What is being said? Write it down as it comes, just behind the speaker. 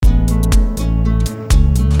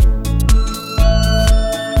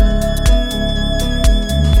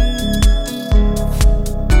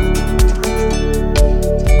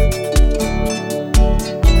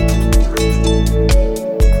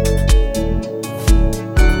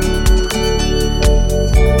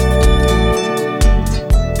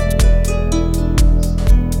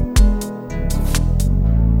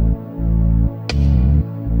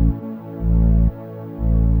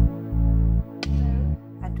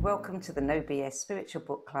welcome to the No BS Spiritual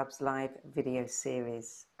Book Club's live video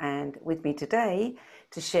series. And with me today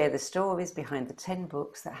to share the stories behind the 10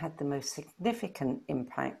 books that had the most significant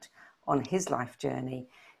impact on his life journey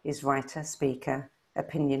is writer, speaker,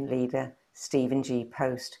 opinion leader Stephen G.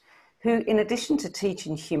 Post, who, in addition to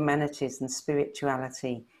teaching humanities and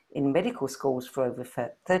spirituality in medical schools for over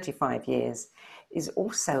 35 years, is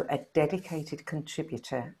also a dedicated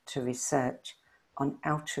contributor to research on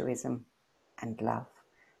altruism and love,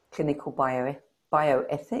 clinical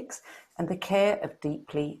bioethics, and the care of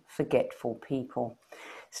deeply forgetful people.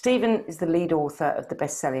 Stephen is the lead author of the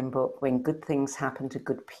best-selling book, When Good Things Happen to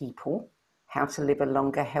Good People, How to Live a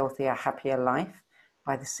Longer, Healthier, Happier Life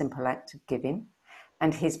by the Simple Act of Giving,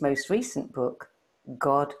 and his most recent book,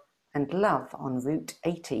 God and Love on Route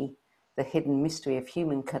 80, The Hidden Mystery of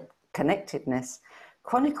Human Connectedness,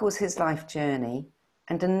 chronicles his life journey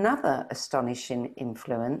and another astonishing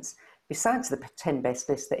influence, besides the 10 best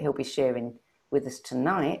list that he'll be sharing with us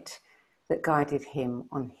tonight, that guided him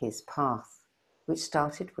on his path, which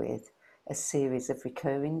started with a series of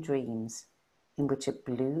recurring dreams in which a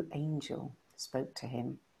blue angel spoke to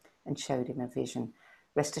him and showed him a vision.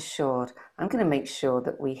 Rest assured, I'm going to make sure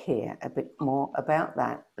that we hear a bit more about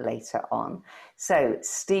that later on. So,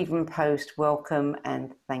 Stephen Post, welcome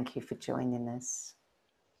and thank you for joining us.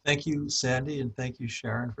 Thank you, Sandy, and thank you,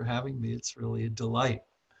 Sharon, for having me. It's really a delight.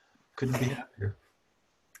 Couldn't be happier.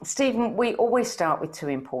 Stephen, we always start with two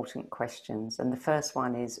important questions. And the first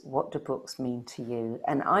one is, what do books mean to you?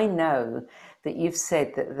 And I know that you've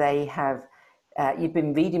said that they have, you've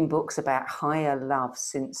been reading books about higher love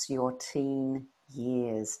since your teen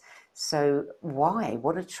years. So why?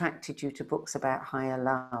 What attracted you to books about higher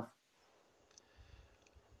love?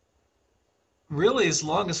 Really, as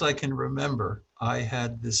long as I can remember, I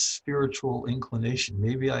had this spiritual inclination.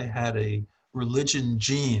 Maybe I had a religion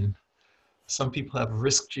gene. Some people have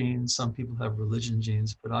risk genes, some people have religion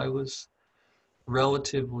genes, but I was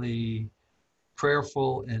relatively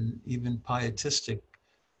prayerful and even pietistic,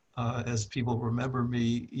 as people remember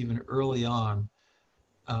me even early on.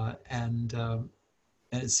 And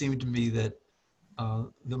it seemed to me that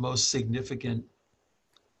the most significant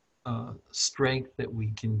strength that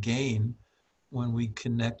we can gain when we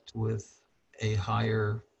connect with a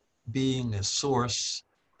higher being, a source,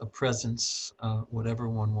 a presence, whatever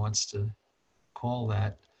one wants to call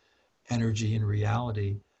that, energy and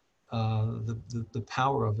reality, the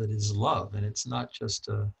power of it is love. And it's not just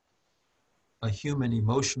a human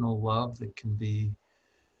emotional love that can be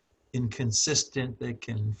inconsistent, that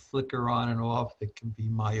can flicker on and off, that can be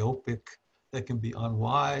myopic, that can be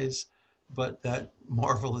unwise, but that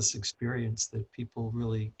marvelous experience that people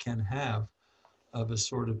really can have of a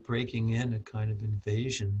sort of breaking in, a kind of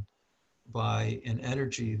invasion by an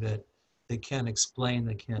energy that they can't explain,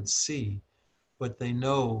 they can't see, but they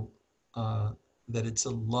know that it's a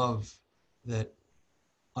love that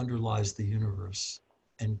underlies the universe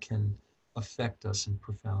and can affect us in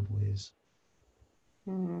profound ways.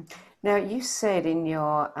 Now, you said in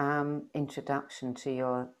your introduction to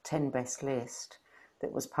your 10 best list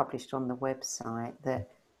that was published on the website that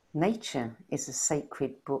nature is a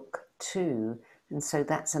sacred book too, and so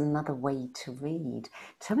that's another way to read.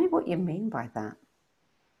 Tell me what you mean by that.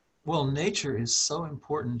 Well, nature is so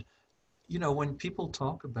important. You know, when people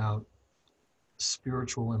talk about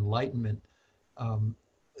spiritual enlightenment, um,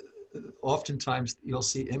 oftentimes you'll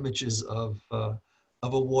see images of a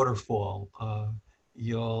waterfall.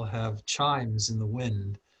 You'll have chimes in the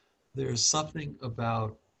wind. There's something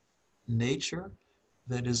about nature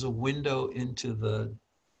that is a window into the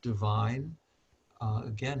divine.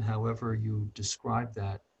 Again, however you describe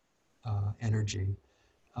that energy.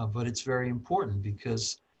 But it's very important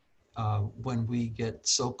because when we get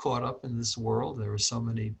so caught up in this world, there are so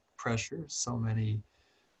many pressures, so many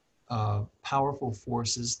powerful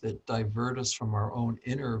forces that divert us from our own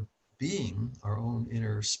inner being, our own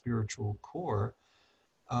inner spiritual core.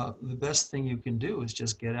 The best thing you can do is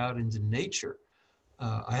just get out into nature.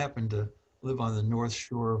 I happen to live on the North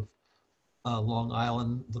Shore of Long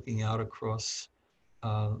Island, looking out across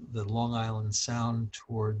the Long Island Sound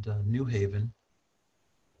toward New Haven.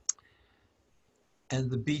 And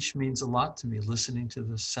the beach means a lot to me, listening to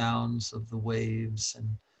the sounds of the waves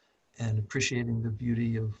and appreciating the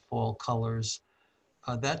beauty of fall colors.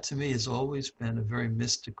 That to me has always been a very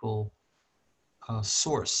mystical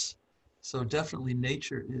source. So definitely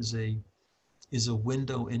nature is a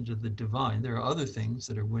window into the divine. There are other things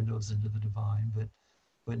that are windows into the divine,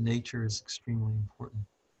 but nature is extremely important.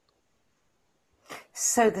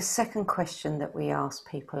 So the second question that we ask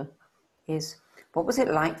people is, what was it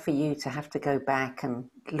like for you to have to go back and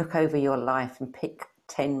look over your life and pick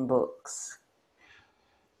 10 books?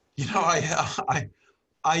 You know,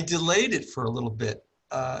 I delayed it for a little bit,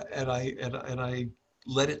 and I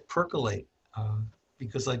let it percolate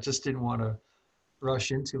because I just didn't want to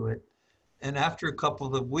rush into it. And after a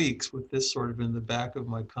couple of weeks with this sort of in the back of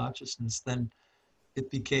my consciousness, then it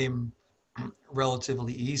became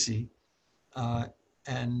relatively easy, uh,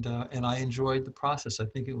 and I enjoyed the process. I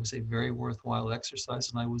think it was a very worthwhile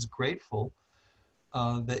exercise, and I was grateful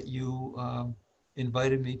that you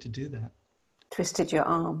invited me to do that. Twisted your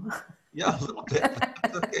arm. Yeah, a little bit, but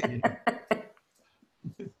that's okay.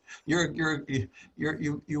 You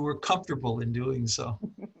know, you were comfortable in doing so.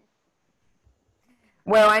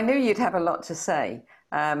 Well, I knew you'd have a lot to say.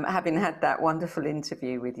 Having had that wonderful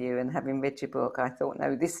interview with you and having read your book, I thought,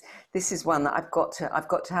 no, this is one that I've got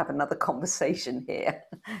to have another conversation here.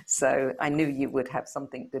 So I knew you would have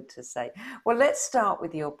something good to say. Well, let's start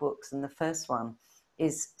with your books, and the first one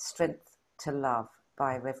is Strength to Love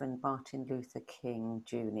by Reverend Martin Luther King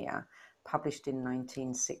Jr., published in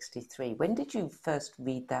 1963. When did you first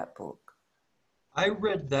read that book? I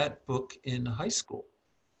read that book in high school.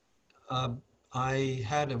 Um, I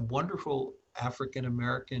had a wonderful African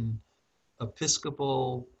American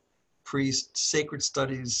Episcopal priest, sacred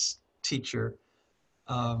studies teacher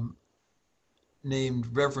um, named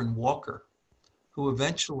Reverend Walker, who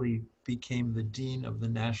eventually became the dean of the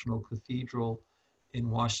National Cathedral in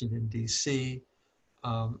Washington, D.C.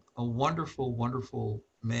 A wonderful, wonderful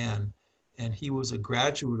man. And he was a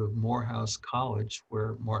graduate of Morehouse College,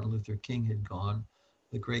 where Martin Luther King had gone,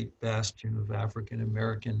 the great bastion of African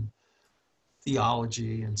American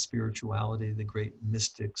theology and spirituality. The great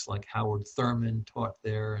mystics like Howard Thurman taught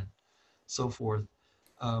there and so forth.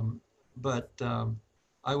 Um, but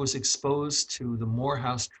I was exposed to the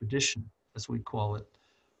Morehouse tradition, as we call it,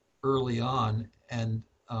 early on. And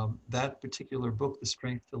that particular book, The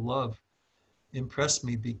Strength to Love, impressed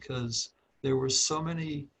me because there were so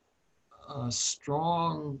many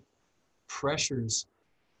strong pressures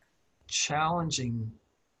challenging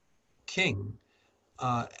King,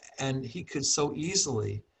 uh, and he could so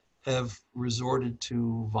easily have resorted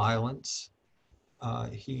to violence.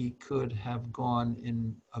 He could have gone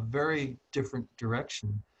in a very different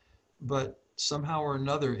direction, but somehow or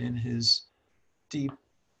another, in his deep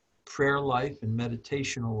prayer life and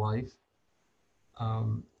meditational life,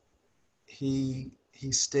 um, he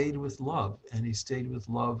stayed with love, and he stayed with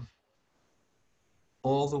love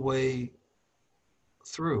all the way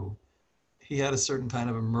through. He had a certain kind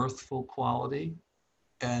of a mirthful quality,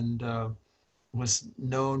 and was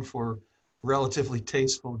known for relatively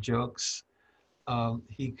tasteful jokes.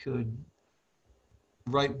 He could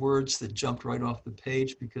write words that jumped right off the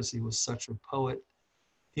page because he was such a poet.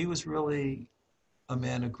 He was really a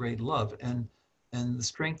man of great love, and The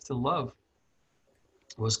Strength to Love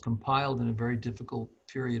was compiled in a very difficult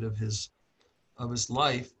period of his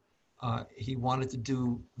life. He wanted to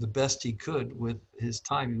do the best he could with his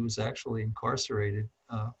time. He was actually incarcerated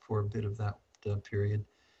for a bit of that period.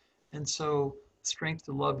 And so Strength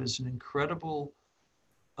to Love is an incredible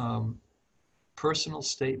um, personal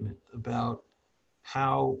statement about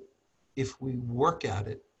how, if we work at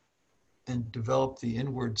it and develop the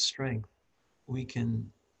inward strength, we can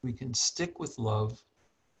we can stick with love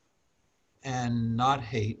and not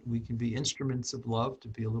hate. We can be instruments of love, to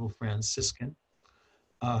be a little Franciscan,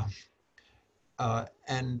 uh,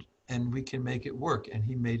 and we can make it work. And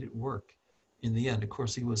he made it work in the end. Of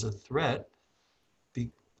course, he was a threat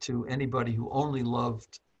to anybody who only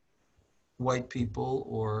loved white people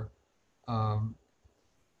or um,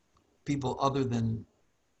 people other than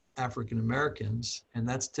African Americans, and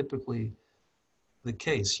that's typically the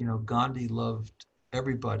case. You know, Gandhi loved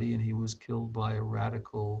everybody, and he was killed by a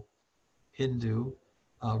radical Hindu.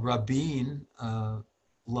 Rabin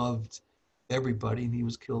loved everybody, and he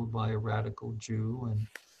was killed by a radical Jew. And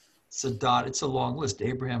Sadat, it's a long list.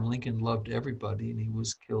 Abraham Lincoln loved everybody, and he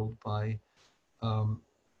was killed by um,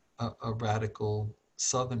 a radical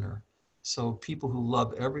Southerner. So people who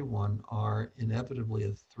love everyone are inevitably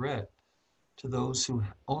a threat to those who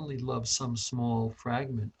only love some small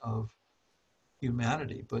fragment of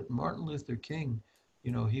humanity. But Martin Luther King,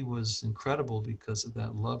 you know, he was incredible because of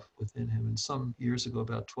that love within him. And some years ago,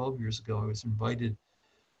 about 12 years ago, I was invited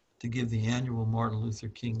to give the annual Martin Luther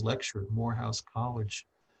King lecture at Morehouse College,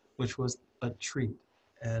 which was a treat.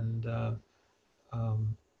 And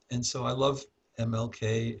um, and so I love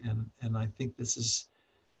MLK, and I think this is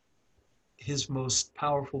his most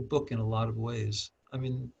powerful book in a lot of ways. I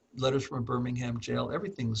mean, Letters from a Birmingham Jail,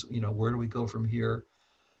 everything's, you know, where do we go from here?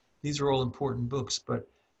 These are all important books, but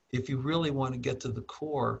if you really want to get to the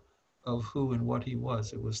core of who and what he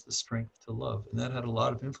was, it was The Strength to Love. And that had a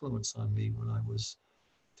lot of influence on me when I was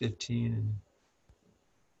 15 and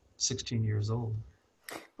 16 years old.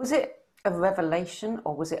 Was it a revelation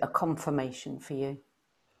or was it a confirmation for you?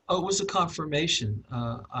 Oh, it was a confirmation.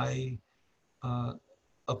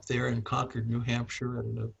 Up there in Concord, New Hampshire, at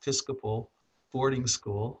an Episcopal boarding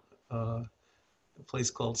school, a place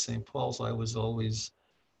called St. Paul's, I was always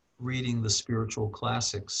reading the spiritual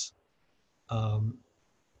classics, um,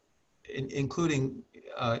 including,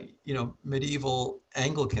 medieval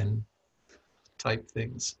Anglican type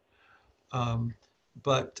things. Um,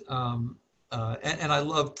 and I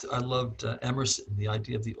loved Emerson, the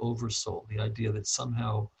idea of the oversoul, the idea that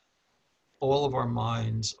somehow all of our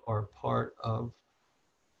minds are part of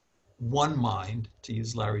one mind, to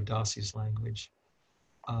use Larry Dossey's language,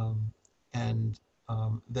 um, and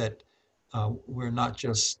that we're not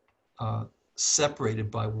just separated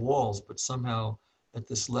by walls, but somehow at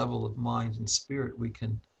this level of mind and spirit, we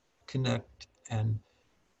can connect and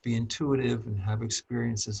be intuitive and have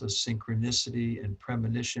experiences of synchronicity and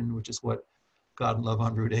premonition, which is what God and Love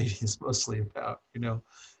on Route 80 is mostly about,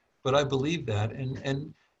 But I believe that,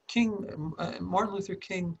 and Martin Luther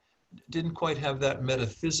King didn't quite have that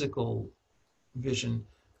metaphysical vision,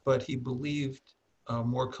 but he believed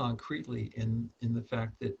more concretely in the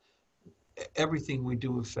fact that everything we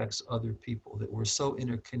do affects other people, that we're so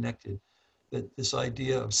interconnected, that this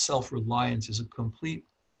idea of self-reliance is a complete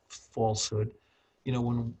falsehood.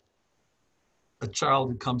 When a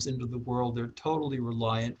child comes into the world, they're totally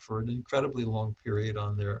reliant for an incredibly long period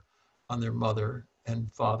on their mother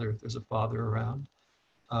and father, if there's a father around.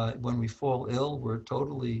 When we fall ill, we're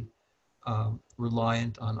totally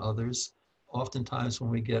reliant on others. Oftentimes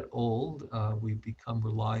when we get old, we become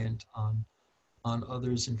reliant on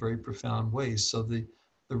others in very profound ways. So the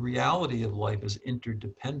reality of life is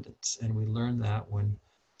interdependence. And we learn that when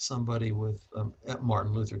somebody with,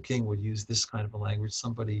 Martin Luther King would use this kind of a language,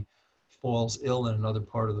 somebody falls ill in another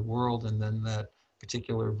part of the world, and then that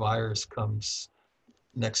particular virus comes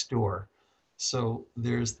next door. So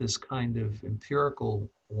there's this kind of empirical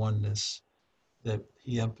oneness that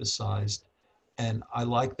he emphasized, and I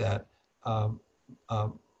like that. Um,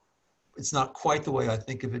 um, it's not quite the way I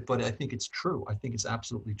think of it, but I think it's true. I think it's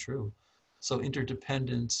absolutely true. So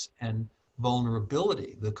interdependence and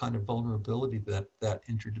vulnerability, the kind of vulnerability that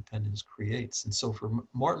interdependence creates. And so for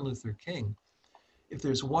Martin Luther King, if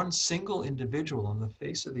there's one single individual on the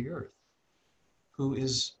face of the earth who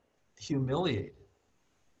is humiliated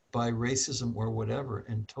by racism or whatever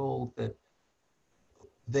and told that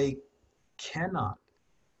they cannot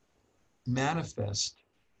manifest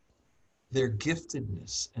their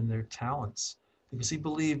giftedness and their talents, because he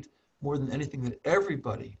believed more than anything that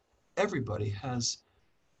everybody has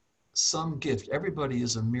some gift. Everybody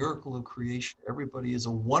is a miracle of creation. Everybody is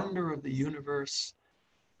a wonder of the universe.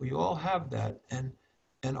 We all have that, and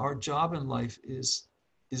our job in life is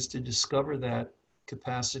to discover that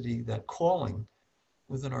capacity, that calling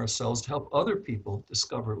within ourselves, to help other people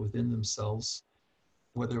discover it within themselves,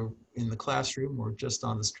 whether in the classroom or just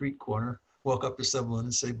on the street corner. Walk up to someone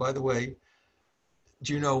and say, by the way,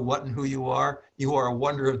 do you know what and who you are? You are a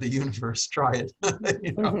wonder of the universe. Try it.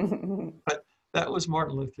 But that was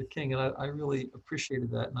Martin Luther King, and I really appreciated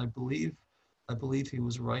that, and I believe he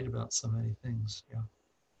was right about so many things. Yeah.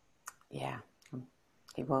 Yeah,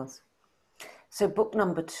 he was. So book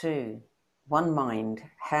number 2, One Mind,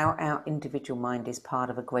 How Our Individual Mind is Part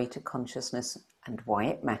of a Greater Consciousness and Why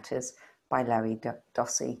It Matters, by Larry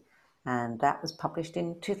Dossey. And that was published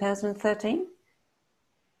in 2013.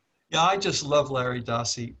 Yeah, I just love Larry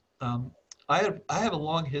Dossey. I have a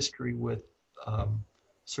long history with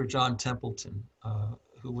Sir John Templeton,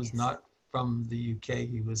 who was not from the UK.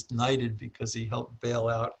 He was knighted because he helped bail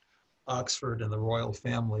out Oxford and the royal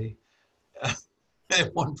family.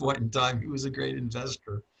 At one point in time, he was a great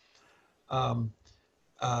investor. And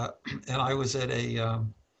I was at a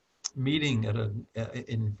meeting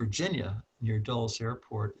in Virginia near Dulles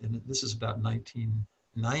Airport, and this is about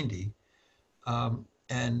 1990.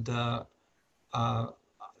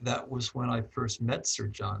 That was when I first met Sir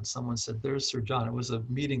John. Someone said, there's Sir John. It was a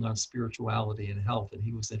meeting on spirituality and health, and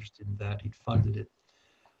he was interested in that. He'd funded it.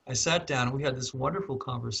 I sat down and we had this wonderful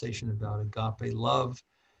conversation about agape love.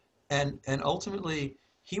 And ultimately,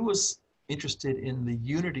 he was interested in the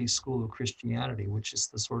Unity School of Christianity, which is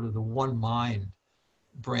the sort of the one mind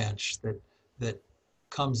branch that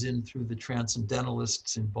comes in through the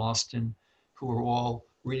transcendentalists in Boston, who are all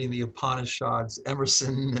reading the Upanishads,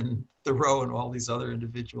 Emerson and Thoreau and all these other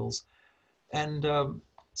individuals. And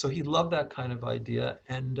so he loved that kind of idea.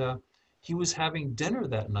 And he was having dinner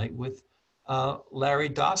that night with Larry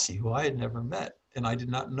Dossey, who I had never met. And I did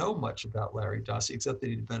not know much about Larry Dossey, except that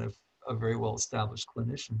he'd been a very well-established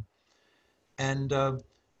clinician. And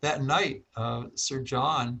that night, Sir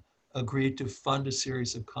John agreed to fund a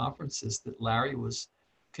series of conferences that Larry was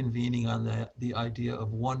convening on the idea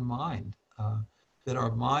of one mind, that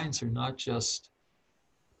our minds are not just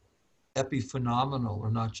epiphenomenal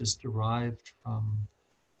or not just derived from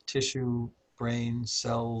tissue, brain,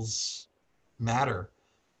 cells, matter,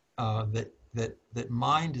 that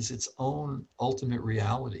mind is its own ultimate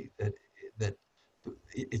reality, that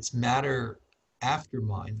it's matter after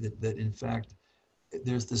mind, that in fact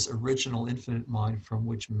there's this original infinite mind from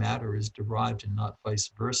which matter is derived and not vice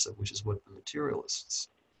versa, which is what the materialists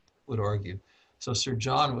would argue. So Sir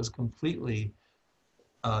John was completely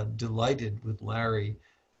delighted with Larry,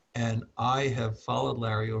 and I have followed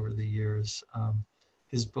Larry over the years.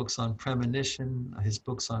 His books on premonition, his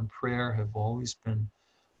books on prayer have always been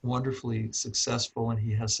wonderfully successful, and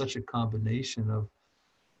he has such a combination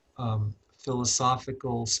of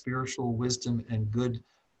philosophical, spiritual wisdom and good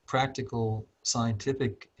practical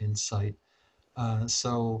scientific insight.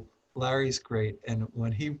 So Larry's great. And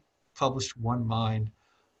when he published One Mind,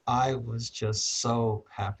 I was just so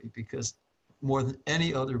happy because more than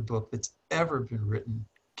any other book that's ever been written,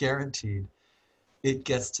 guaranteed, it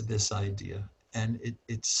gets to this idea. And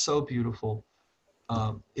it's so beautiful.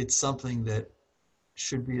 It's something that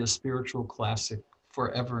should be a spiritual classic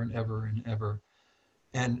forever and ever and ever.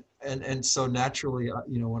 And so naturally,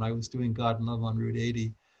 when I was doing God and Love on Route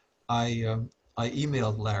 80, I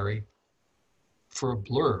emailed Larry for a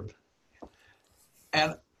blurb,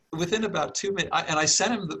 and within about 2 minutes, I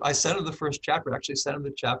sent him the first chapter. Actually, sent him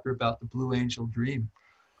the chapter about the Blue Angel dream.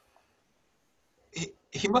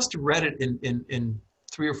 He must have read it in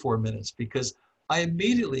 3 or 4 minutes, because I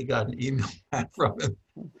immediately got an email back from him,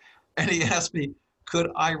 and he asked me,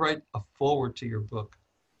 could I write a foreword to your book?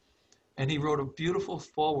 And he wrote a beautiful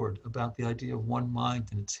foreword about the idea of one mind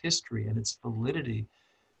and its history and its validity,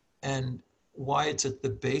 and why it's at the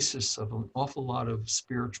basis of an awful lot of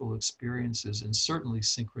spiritual experiences and certainly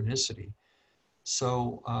synchronicity.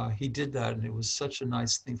 So he did that, and it was such a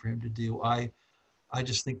nice thing for him to do. I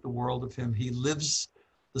just think the world of him. He lives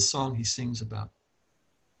the song he sings about.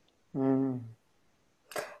 Mm.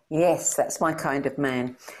 Yes, that's my kind of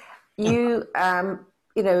man. You,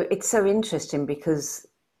 it's so interesting because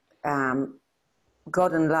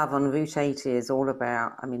God and Love on Route 80 is all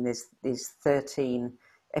about, there's these 13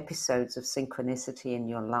 episodes of synchronicity in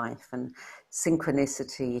your life, and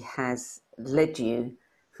synchronicity has led you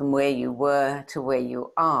from where you were to where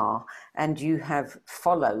you are, and you have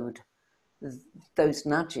followed those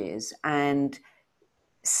nudges, and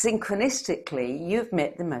synchronistically you've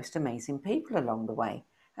met the most amazing people along the way.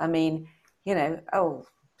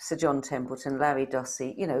 Sir John Templeton, Larry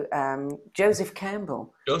Dossey, Joseph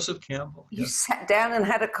Campbell. Joseph Campbell. You sat down and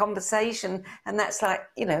had a conversation, and that's like,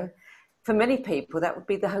 for many people, that would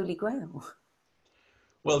be the Holy Grail.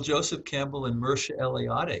 Well, Joseph Campbell and Mircea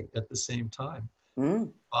Eliade at the same time.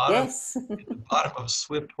 Yes. At the bottom of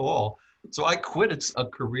Swift Hall. So I quit a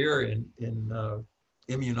career in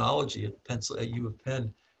immunology at U of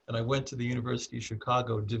Penn, and I went to the University of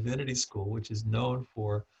Chicago Divinity School, which is known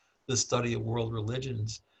for the study of world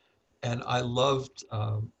religions. And I loved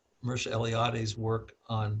Mircea Eliade's work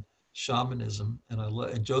on shamanism,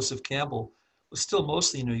 and Joseph Campbell was still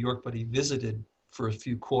mostly in New York, but he visited for a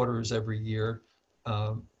few quarters every year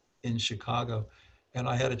in Chicago. And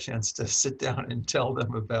I had a chance to sit down and tell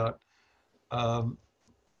them about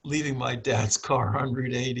leaving my dad's car on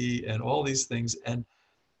Route 80 and all these things. And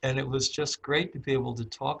it was just great to be able to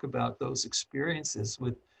talk about those experiences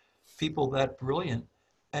with people that brilliant.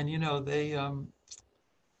 And,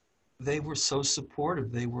 they were so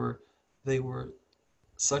supportive. They were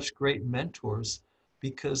such great mentors,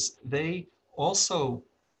 because they also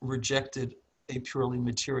rejected a purely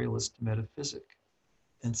materialist metaphysic.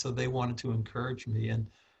 And so they wanted to encourage me. And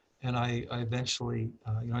I eventually,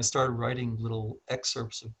 I started writing little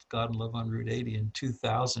excerpts of God and Love on Route 80 in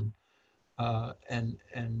 2000. And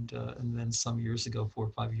then some years ago, 4 or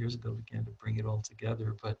 5 years ago, began to bring it all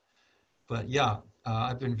together. But yeah,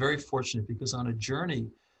 I've been very fortunate, because on a journey,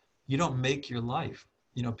 you don't make your life.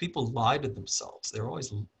 People lie to themselves. They're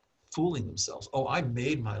always fooling themselves. Oh, I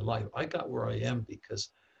made my life. I got where I am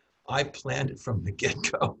because I planned it from the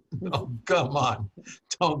get-go. Oh, come on.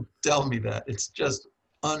 Don't tell me that. It's just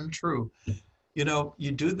untrue.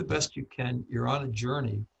 You do the best you can. You're on a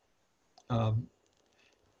journey.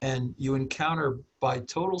 And you encounter, by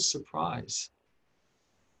total surprise,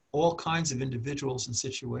 all kinds of individuals and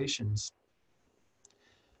situations.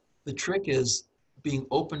 The trick is being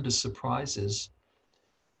open to surprises,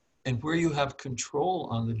 and where you have control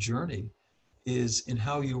on the journey is in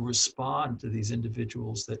how you respond to these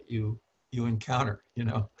individuals that you encounter.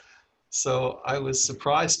 So I was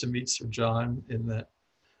surprised to meet Sir John in that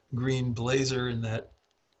green blazer in that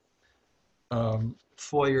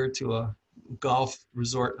foyer to a golf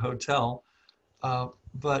resort hotel.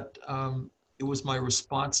 But it was my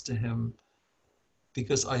response to him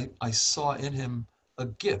because I saw in him a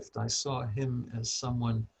gift. I saw him as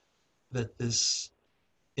someone that this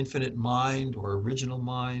infinite mind or original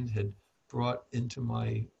mind had brought into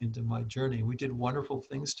my journey. We did wonderful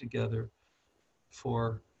things together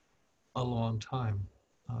for a long time.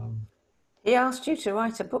 Um, He asked you to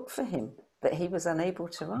write a book for him that he was unable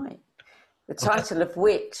to write, the well, title of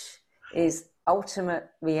which is Ultimate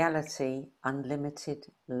Reality, Unlimited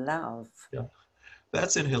Love. yeah,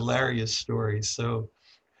 that's an hilarious story. So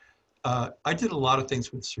I did a lot of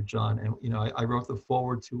things with Sir John, and I wrote the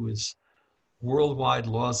foreword to his Worldwide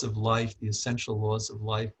Laws of Life, the Essential Laws of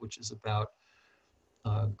Life, which is about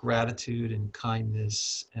gratitude and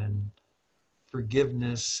kindness and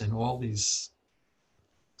forgiveness and all these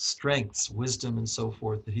strengths, wisdom, and so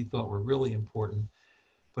forth that he thought were really important.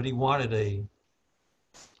 But he wanted a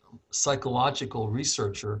psychological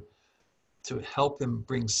researcher to help him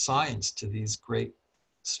bring science to these great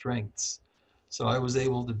strengths. So I was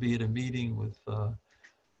able to be at a meeting with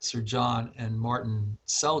Sir John and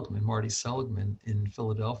Marty Seligman in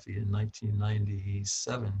Philadelphia in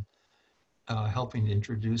 1997, helping to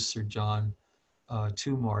introduce Sir John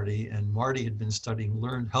to Marty. And Marty had been studying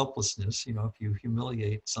learned helplessness. If you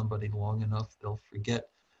humiliate somebody long enough, they'll forget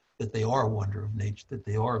that they are a wonder of nature, that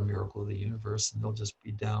they are a miracle of the universe, and they'll just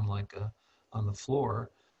be down like on the floor.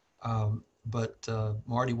 But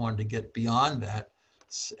Marty wanted to get beyond that,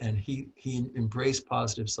 and he embraced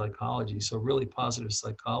positive psychology. So really, positive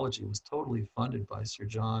psychology was totally funded by Sir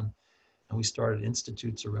John, and we started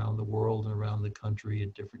institutes around the world and around the country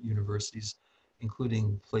at different universities,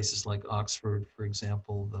 including places like Oxford, for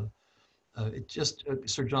example.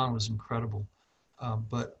 Sir John was incredible,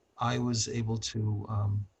 but I was able to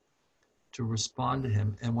respond to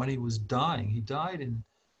him. And when he was dying, he died in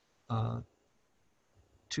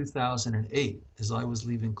 2008 as I was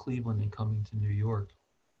leaving Cleveland and coming to New York.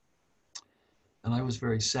 And I was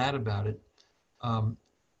very sad about it.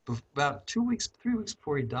 About 3 weeks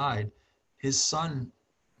before he died, his son,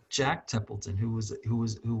 Jack Templeton, who was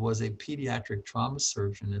a pediatric trauma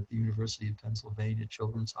surgeon at the University of Pennsylvania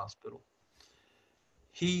Children's Hospital,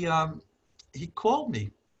 he called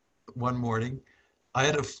me one morning. I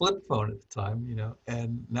had a flip phone at the time,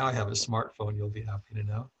 and now I have a smartphone, you'll be happy to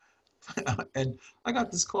know. And I got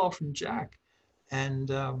this call from Jack, and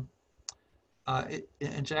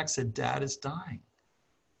Jack said, "Dad is dying."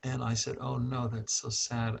 And I said, "Oh no, that's so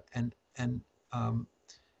sad." And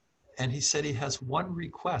he said he has one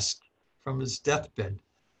request from his deathbed,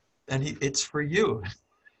 and it's for you.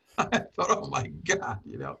 I thought, oh my God,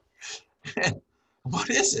 And what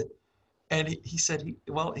is it? And he said,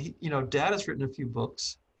 Dad has written a few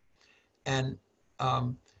books, and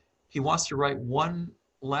he wants to write one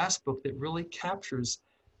last book that really captures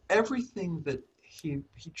everything that he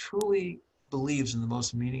truly believes in the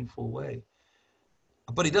most meaningful way.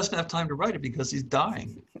 But he doesn't have time to write it because he's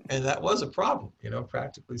dying. And that was a problem,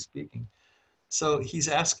 practically speaking. So he's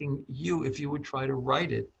asking you if you would try to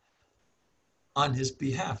write it on his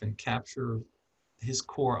behalf and capture his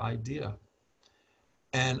core idea.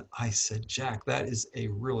 And I said, Jack, that is a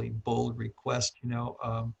really bold request.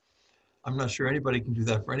 I'm not sure anybody can do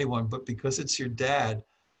that for anyone, but because it's your dad,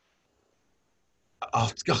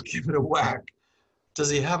 I'll give it a whack. Does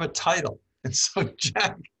he have a title? And so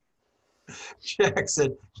Jack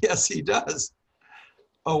said, yes, he does.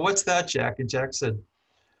 Oh, what's that, Jack? And Jack said,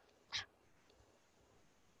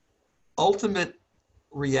 Ultimate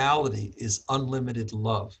Reality is Unlimited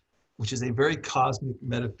Love, which is a very cosmic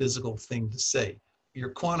metaphysical thing to say. Your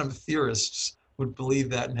quantum theorists would believe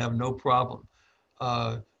that and have no problem.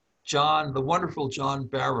 The wonderful John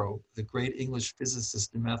Barrow, the great English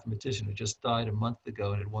physicist and mathematician who just died a month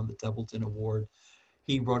ago and had won the Templeton Award,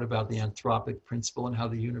 he wrote about the anthropic principle and how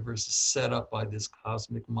the universe is set up by this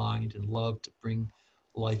cosmic mind and love to bring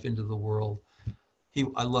life into the world.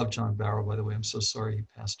 I love John Barrow, by the way. I'm so sorry he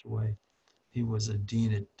passed away. He was a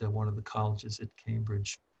dean at one of the colleges at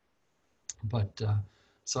Cambridge. But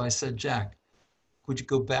so I said, Jack, would you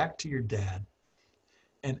go back to your dad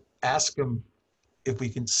and ask him if we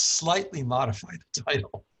can slightly modify the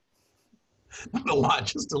title? Not a lot,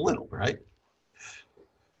 just a little, right?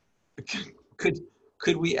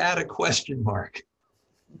 Could we add a question mark?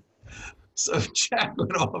 So Jack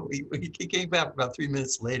went off. He came back about 3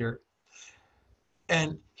 minutes later,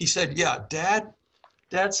 and he said, yeah, Dad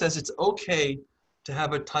says it's okay to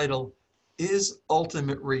have a title, Is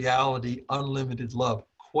Ultimate Reality Unlimited Love?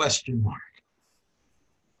 Question mark.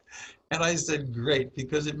 And I said, great,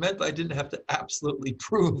 because it meant I didn't have to absolutely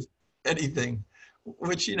prove anything,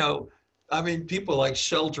 which, I mean, people like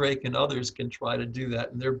Sheldrake and others can try to do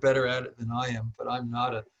that, and they're better at it than I am, but I'm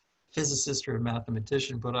not a physicist or a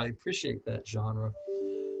mathematician, but I appreciate that genre.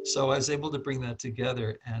 So I was able to bring that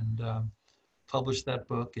together and publish that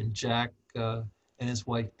book, and Jack and his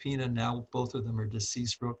wife Pina, now both of them are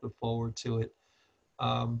deceased, wrote the foreword to it.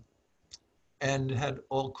 And had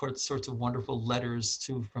all sorts of wonderful letters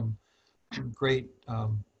too from great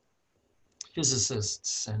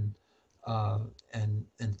physicists uh,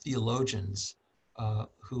 and theologians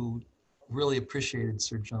who really appreciated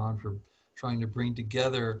Sir John for trying to bring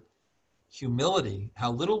together humility,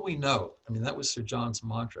 how little we know. I mean, that was Sir John's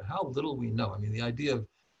mantra, how little we know. I mean, the idea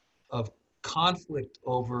of conflict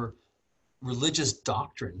over religious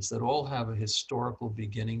doctrines that all have a historical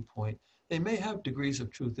beginning point. They may have degrees of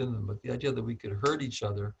truth in them, but the idea that we could hurt each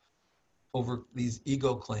other over these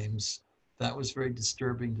ego claims, that was very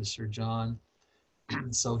disturbing to Sir John.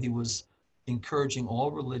 So he was encouraging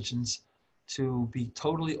all religions to be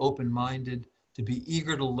totally open-minded, to be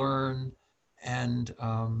eager to learn, and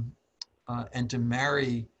to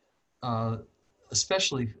marry,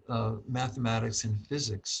 especially mathematics and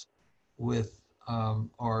physics, with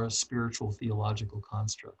our spiritual theological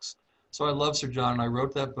constructs. So I love Sir John, and I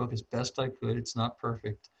wrote that book as best I could. It's not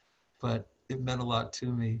perfect, but it meant a lot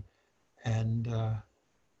to me, and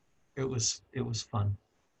it was fun.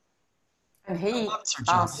 And I he love Sir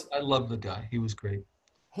John. asked I love the guy. He was great.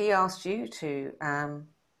 he asked you to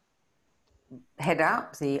head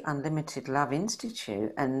up the Unlimited Love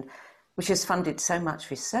Institute, and which has funded so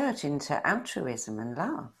much research into altruism and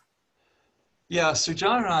love. Yeah, Sir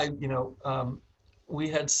John and I, we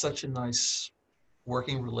had such a nice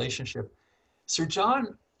working relationship. Sir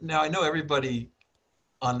John, now I know everybody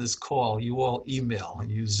on this call, you all email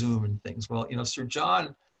and you Zoom and things. Well, Sir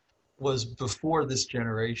John was before this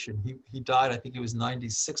generation. He died, I think he was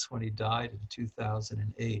 96 when he died in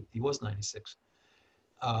 2008. He was 96.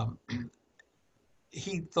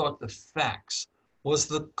 He thought the fax was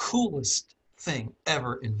the coolest thing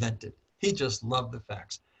ever invented. He just loved the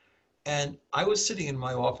fax. And I was sitting in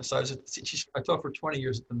my office. I taught for 20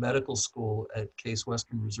 years at the medical school at Case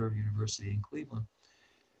Western Reserve University in Cleveland.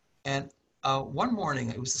 And one morning,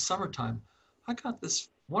 it was the summertime, I got this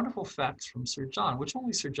wonderful fax from Sir John, which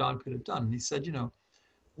only Sir John could have done. And he said,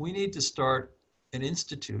 we need to start an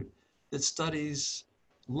institute that studies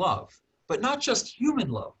love, but not just human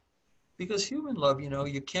love, because human love,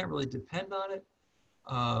 you can't really depend on it.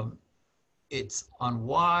 It's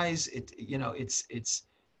unwise. It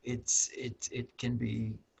can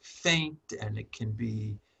be faint, and it can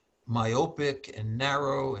be myopic and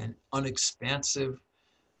narrow and unexpansive.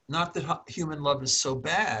 Not that human love is so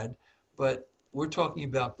bad, but we're talking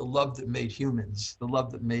about the love that made humans, the love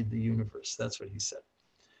that made the universe. That's what he said.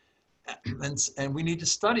 And we need to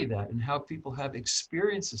study that and how people have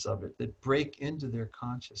experiences of it that break into their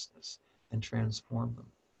consciousness and transform them.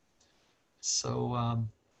 So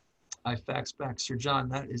I faxed back, Sir John,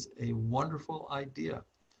 that is a wonderful idea.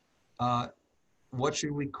 What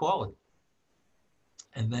should we call it?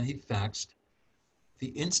 And then he faxed the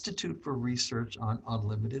Institute for Research on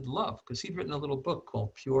Unlimited Love, because he'd written a little book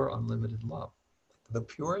called Pure Unlimited Love, the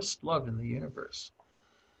purest love in the universe.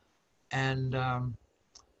 And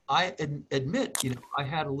I admit, I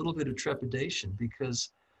had a little bit of trepidation, because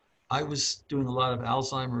I was doing a lot of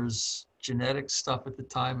Alzheimer's genetic stuff at the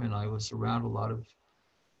time, and I was around a lot of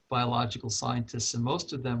biological scientists, and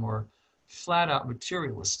most of them are flat out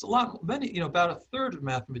materialists. About a third of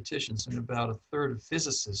mathematicians and about a third of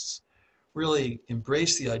physicists really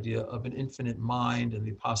embrace the idea of an infinite mind and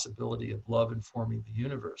the possibility of love informing the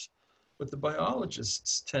universe. But the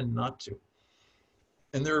biologists tend not to.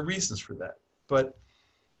 And there are reasons for that. But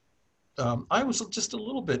I was just a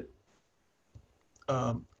little bit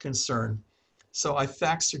concerned. So I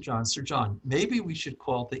faxed Sir John. Sir John, maybe we should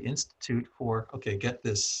call it the Institute for, okay, get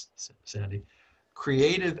this, Sandy,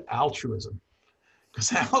 creative altruism.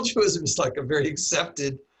 Because altruism is like a very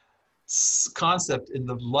accepted concept in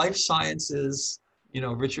the life sciences.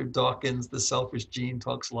 Richard Dawkins, The Selfish Gene,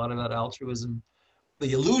 talks a lot about altruism,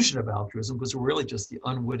 the illusion of altruism, because we're really just the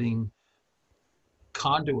unwitting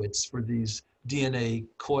conduits for these DNA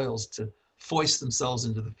coils to foist themselves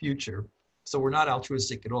into the future. So we're not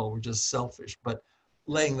altruistic at all. We're just selfish. But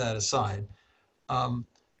laying that aside, but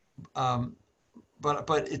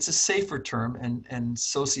it's a safer term, and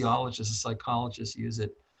sociologists and psychologists use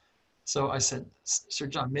it. So I said, Sir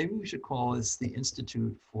John, maybe we should call this the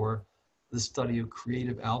Institute for the Study of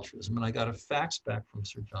Creative Altruism. And I got a fax back from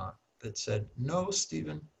Sir John that said, no,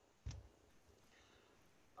 Stephen,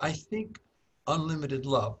 I think unlimited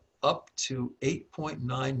love up to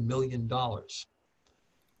 $8.9 million.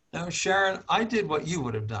 Now, Sharon, I did what you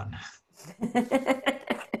would have done,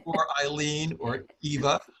 or Eileen, or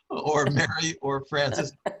Eva, or Mary, or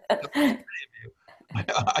Francis. I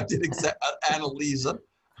did exactly, Annalisa,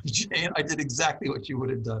 Jane, I did exactly what you would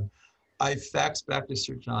have done. I faxed back to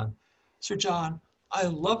Sir John. Sir John, I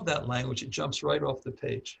love that language. It jumps right off the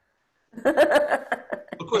page.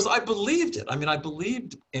 Of course, I believed it. I mean, I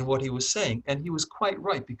believed in what he was saying, and he was quite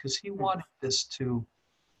right, because he wanted this to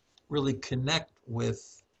really connect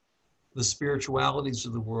with the spiritualities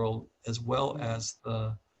of the world as well as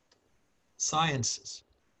the sciences.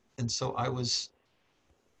 And so I was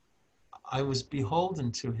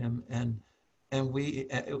beholden to him, and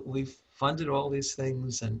we funded all these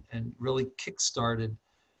things and really kickstarted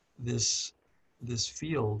this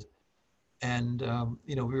field. And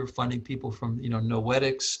you know, we were funding people from, you know,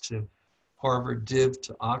 Noetics to Harvard Div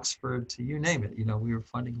to Oxford to you name it. You know, we were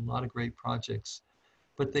funding a lot of great projects,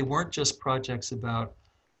 but they weren't just projects about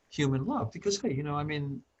human love, because hey, you know, I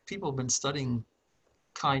mean, people have been studying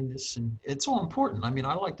kindness, and it's all important. I mean,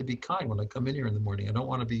 I like to be kind when I come in here in the morning. I don't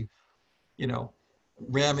want to be, you know,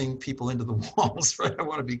 ramming people into the walls, right? I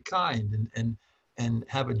want to be kind and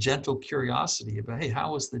have a gentle curiosity about, hey,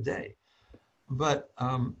 how was the day? But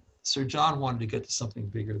Sir John wanted to get to something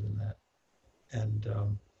bigger than that,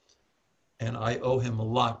 and I owe him a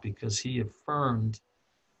lot, because he affirmed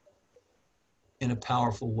in a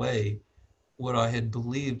powerful way what I had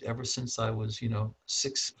believed ever since I was, you know,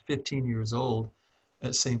 15 years old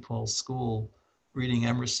at St. Paul's School, reading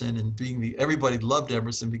Emerson and being everybody loved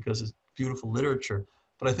Emerson because it's beautiful literature.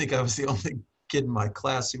 But I think I was the only kid in my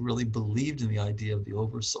class who really believed in the idea of the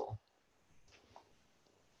oversoul.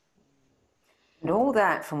 And all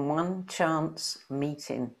that from one chance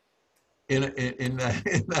meeting. In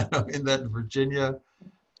that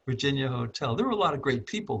Virginia hotel. There were a lot of great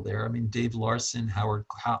people there. I mean, Dave Larson, Harold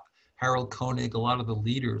Koenig, a lot of the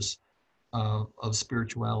leaders of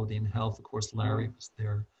spirituality and health. Of course, Larry was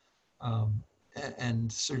there.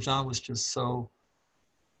 And Sir John was just so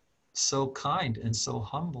kind and so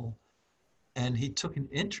humble. And he took an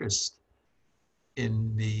interest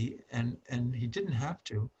in me, and he didn't have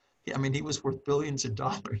to. I mean, he was worth billions of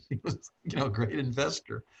dollars. He was, you know, a great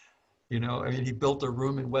investor. You know, I mean, he built a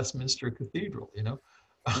room in Westminster Cathedral, you know.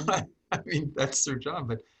 I mean, that's Sir John,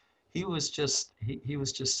 but he was just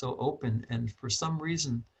so open, and for some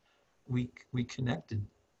reason we connected,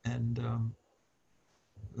 and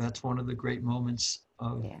that's one of the great moments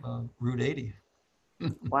of Route 80.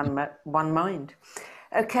 One mind.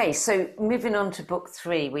 Okay, so moving on to book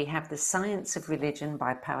 3, we have The Science of Religion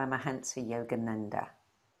by Paramahansa Yogananda.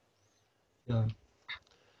 Yeah.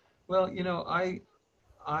 Well, you know, I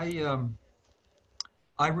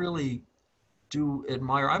really do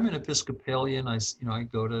admire. I'm an Episcopalian. I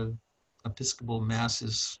go to Episcopal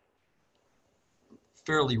masses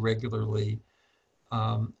fairly regularly,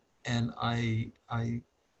 and I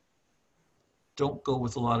don't go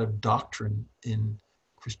with a lot of doctrine in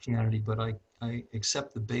Christianity, but I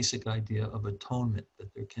accept the basic idea of atonement,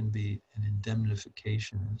 that there can be an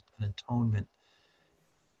indemnification, an atonement,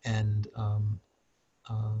 and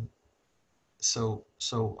so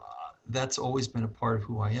that's always been a part of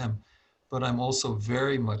who I am. But I'm also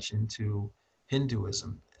very much into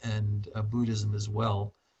Hinduism and Buddhism as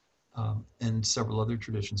well, and several other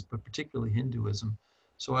traditions, but particularly Hinduism.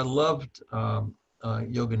 So I loved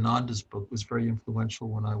Yogananda's book. It was very influential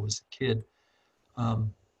when I was a kid.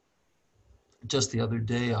 Just the other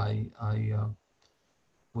day, I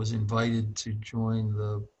was invited to join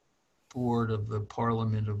the board of the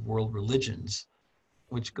Parliament of World Religions,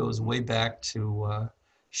 which goes way back to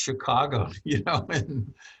Chicago, you know,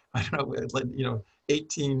 and I don't know, you know,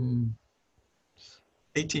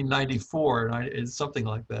 1894, and it's something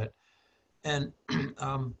like that. And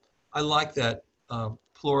I like that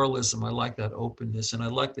pluralism. I like that openness, and I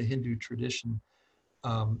like the Hindu tradition.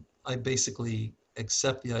 I basically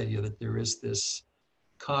accept the idea that there is this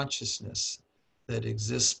consciousness that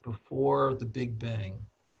exists before the Big Bang.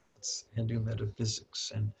 It's Hindu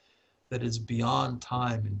metaphysics, and that is beyond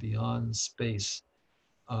time and beyond space,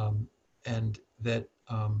 and that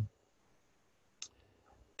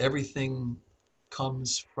everything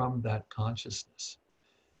comes from that consciousness.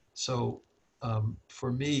 So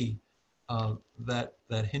for me, that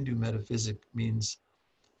Hindu metaphysic means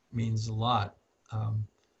a lot.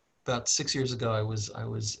 About 6 years ago, I was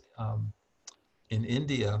in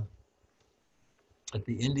India at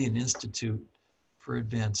the Indian Institute for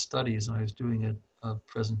Advanced Studies, and I was doing a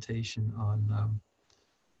presentation on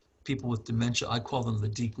people with dementia. I call them the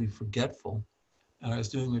deeply forgetful, and I was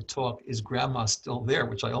doing a talk, "Is Grandma Still There?"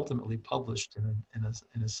 which I ultimately published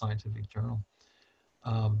in a scientific journal.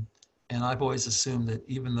 Um, and I've always assumed that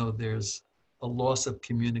even though there's a loss of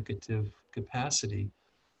communicative capacity,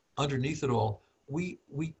 underneath it all, we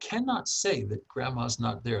cannot say that Grandma's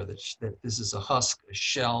not there, that this is a husk, a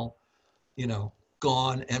shell, you know,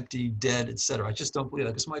 gone, empty, dead, etc. I just don't believe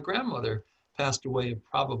that, because my grandmother passed away of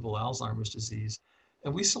probable Alzheimer's disease,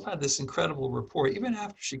 and we still had this incredible rapport, even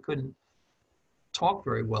after she couldn't talk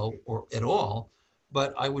very well or at all.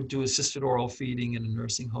 But I would do assisted oral feeding in a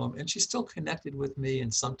nursing home, and she still connected with me.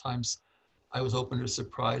 And sometimes I was open to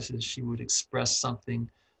surprises. She would express something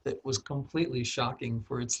that was completely shocking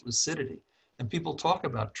for its lucidity. And people talk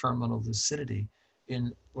about terminal lucidity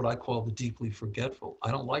in what I call the deeply forgetful.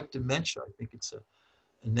 I don't like dementia. I think it's a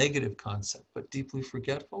negative concept, but deeply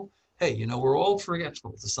forgetful. Hey, you know, we're all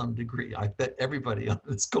forgetful to some degree. I bet everybody on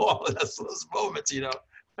this call has those moments, you know,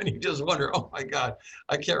 and you just wonder, oh my God,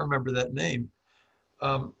 I can't remember that name.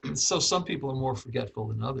 So some people are more forgetful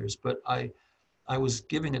than others, but I was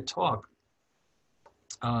giving a talk,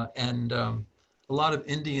 and a lot of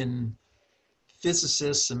Indian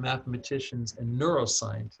physicists and mathematicians and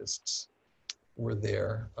neuroscientists were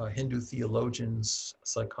there, Hindu theologians,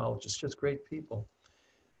 psychologists, just great people.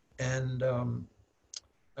 And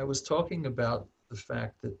I was talking about the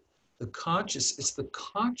fact that it's the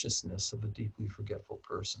consciousness of a deeply forgetful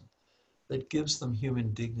person that gives them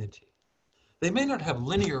human dignity. They may not have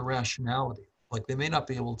linear rationality, like they may not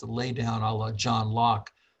be able to lay down, a la John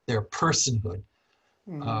Locke, their personhood,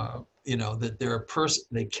 you know, that they're a person,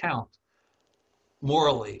 they count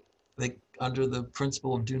morally, they under the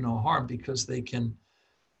principle of do no harm, because they can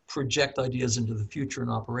project ideas into the future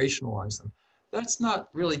and operationalize them. That's not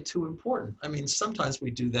really too important. I mean, sometimes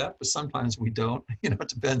we do that, but sometimes we don't. You know, it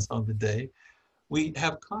depends on the day. We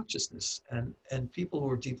have consciousness, and people who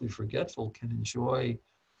are deeply forgetful can enjoy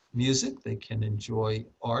music, they can enjoy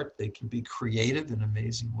art, they can be creative in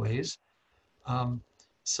amazing ways. Um,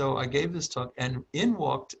 so I gave this talk, and in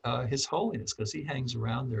walked His Holiness, because he hangs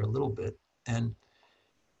around there a little bit. And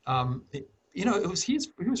you know, he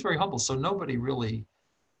was very humble, so nobody really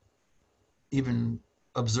even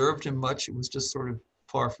observed him much. It was just sort of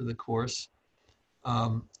par for the course.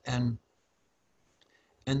 Um, and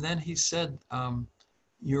and then he said,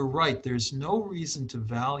 "You're right. There's no reason to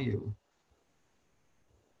value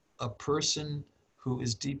a person who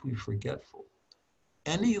is deeply forgetful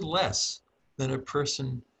any less than a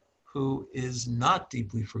person who is not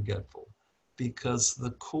deeply forgetful, because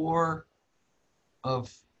the core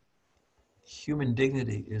of human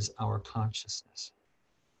dignity is our consciousness,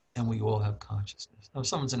 and we all have consciousness. Now, if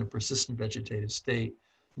someone's in a persistent vegetative state,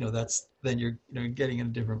 you know, that's then you're getting in a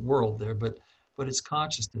different world there. But it's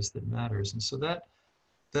consciousness that matters, and so that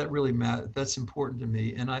really matters. That's important to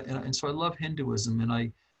me, and so I love Hinduism, and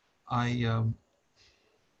I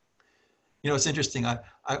you know, it's interesting.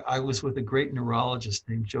 I was with a great neurologist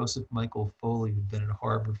named Joseph Michael Foley, who'd been at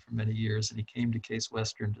Harvard for many years, and he came to Case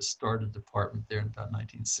Western to start a department there in about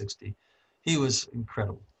 1960. He was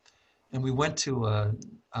incredible. And we went to a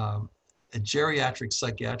geriatric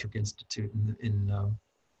psychiatric institute in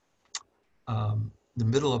the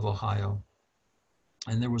middle of Ohio.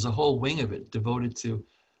 And there was a whole wing of it devoted to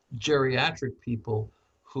geriatric people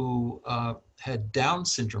who had Down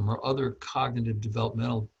syndrome or other cognitive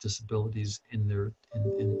developmental disabilities in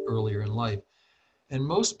earlier in life. And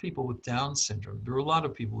most people with Down syndrome, there are a lot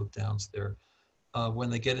of people with Downs there, when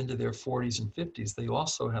they get into their 40s and 50s, they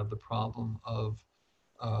also have the problem of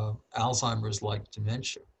Alzheimer's-like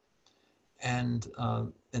dementia. And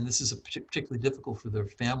this is particularly difficult for their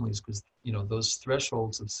families, because, you know, those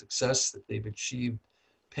thresholds of success that they've achieved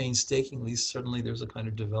painstakingly, suddenly there's a kind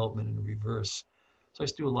of development in reverse. So I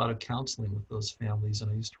used to do a lot of counseling with those families, and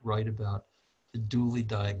I used to write about the duly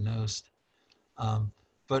diagnosed.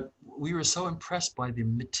 But we were so impressed by the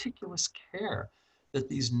meticulous care that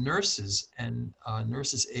these nurses and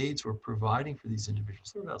nurses' aides were providing for these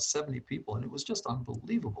individuals. There were about 70 people, and it was just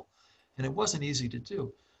unbelievable. And it wasn't easy to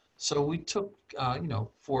do. So we took, you know,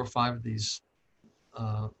 4 or 5 of these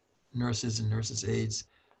nurses and nurses' aides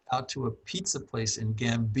out to a pizza place in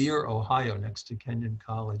Gambier, Ohio, next to Kenyon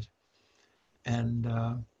College, and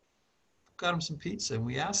got them some pizza. And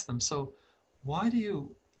we asked them, so why do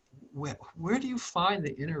you, where do you find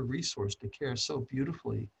the inner resource to care so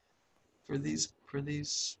beautifully for these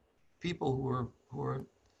people who are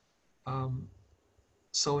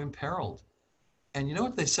so imperiled? And you know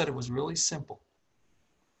what they said? It was really simple.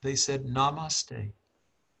 They said, namaste.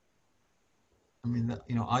 I mean,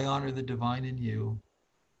 you know, I honor the divine in you,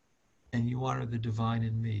 and you honor the divine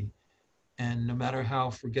in me. And no matter how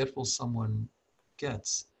forgetful someone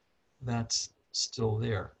gets, that's still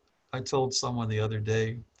there. I told someone the other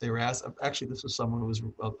day, they were asked, actually this was someone who was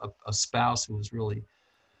a spouse who was really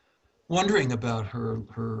wondering about her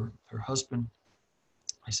husband.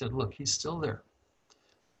 I said, look, he's still there.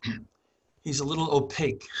 He's a little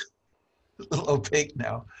opaque, a little opaque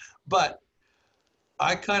now. But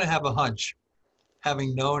I kind of have a hunch,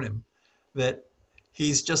 having known him, that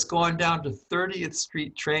he's just gone down to 30th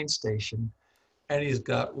Street train station and he's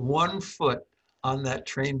got 1 foot on that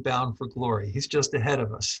train bound for glory. He's just ahead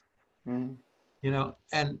of us, Mm. you know,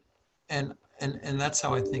 and that's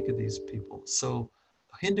how I think of these people. So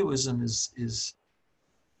Hinduism is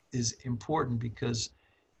important because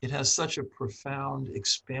it has such a profound,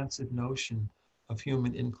 expansive notion of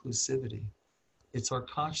human inclusivity. It's our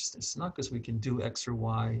consciousness, not because we can do X or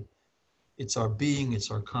Y. It's our being, it's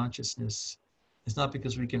our consciousness. It's not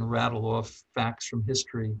because we can rattle off facts from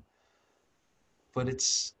history, but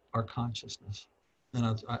it's our consciousness.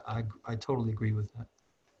 And I totally agree with that.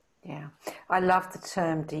 Yeah, I love the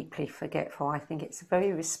term deeply forgetful. I think it's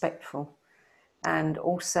very respectful and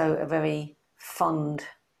also a very fond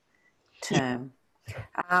term.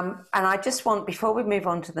 And I just want, before we move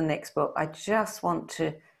on to the next book, I just want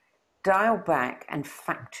to dial back and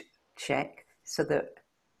fact check so that,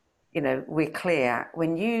 you know, we're clear.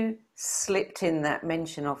 When you slipped in that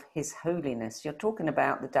mention of His Holiness, you're talking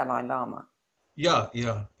about the Dalai Lama. Yeah.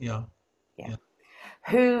 Yeah.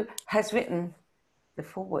 Who has written the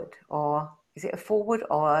foreword, or is it a foreword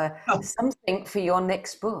or something for your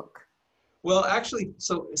next book? Well, actually,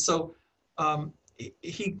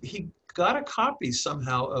 he got a copy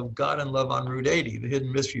somehow of God and Love on Route 80, The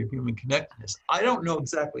Hidden Mystery of Human Connectedness. I don't know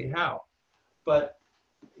exactly how, but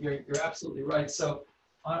you're absolutely right. So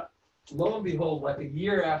lo and behold, like a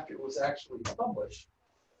year after it was actually published,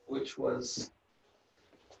 which was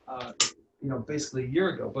basically a year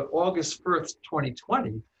ago, but August 1st,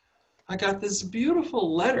 2020, I got this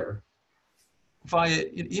beautiful letter via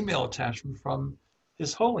an email attachment from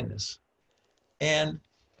His Holiness. And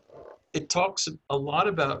it talks a lot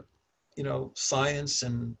about, science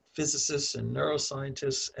and physicists and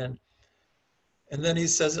neuroscientists. And then he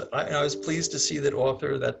says, I was pleased to see that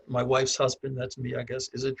author, that my wife's husband, that's me, I guess,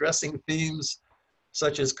 is addressing themes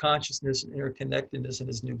such as consciousness and interconnectedness in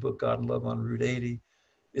his new book, God and Love on Route 80.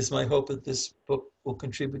 It's my hope that this book will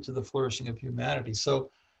contribute to the flourishing of humanity. So,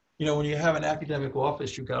 when you have an academic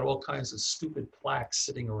office, you've got all kinds of stupid plaques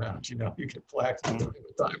sitting around. You get plaques at the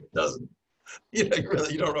time. It doesn't. You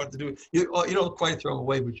don't know what to do. You don't quite throw them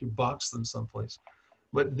away, but you box them someplace.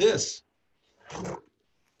 But this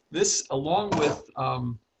along with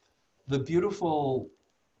the beautiful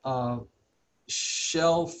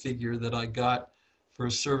shell figure that I got for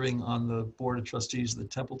serving on the board of trustees of the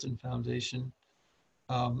Templeton Foundation,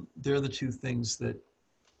 they're the two things that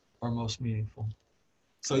are most meaningful.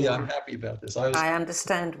 So yeah, I'm happy about this. I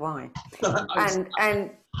understand why.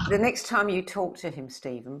 And the next time you talk to him,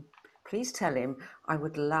 Stephen, please tell him I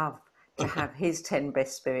would love to have his 10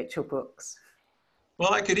 best spiritual books.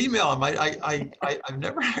 Well, I could email him. I've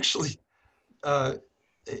never actually, I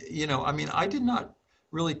did not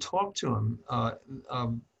really talk to him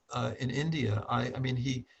in India. I mean,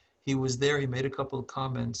 he was there. He made a couple of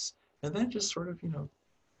comments, and then just sort of,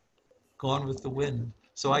 gone with the wind.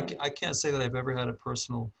 So I can't say that I've ever had a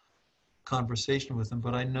personal conversation with him,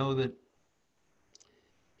 but I know that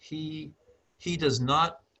he does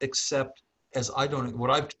not accept, as I don't,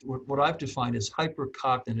 what I've defined as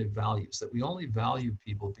hypercognitive values, that we only value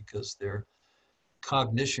people because their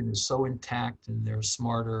cognition is so intact and they're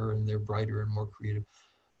smarter and they're brighter and more creative.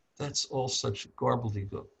 That's all such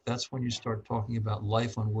gobbledygook. That's when you start talking about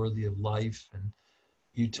life unworthy of life and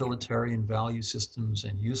utilitarian value systems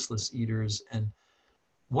and useless eaters. And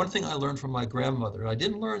one thing I learned from my grandmother, I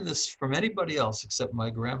didn't learn this from anybody else except my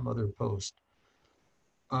grandmother Post,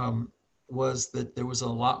 was that there was a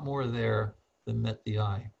lot more there than met the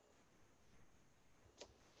eye.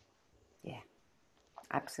 Yeah,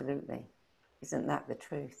 absolutely. Isn't that the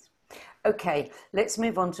truth? Okay, let's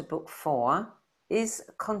move on to book 4. Is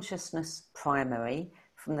Consciousness Primary?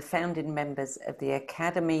 From the founding members of the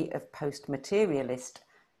Academy of Post-Materialist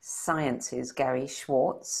Sciences, Gary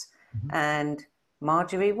Schwartz and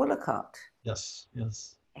Marjorie Woolacott. Yes.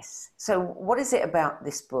 So what is it about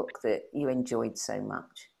this book that you enjoyed so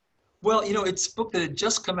much? Well, it's a book that had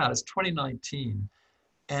just come out. It's 2019.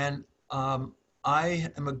 And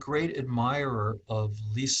I am a great admirer of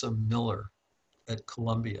Lisa Miller at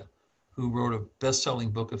Columbia, who wrote a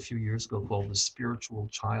best-selling book a few years ago called The Spiritual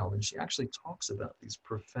Child. And she actually talks about these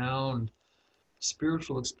profound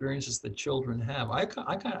spiritual experiences that children have. I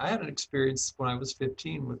had an experience when I was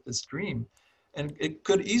 15 with this dream. And it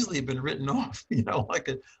could easily have been written off, like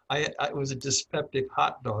I was a dyspeptic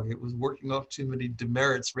hot dog. It was working off too many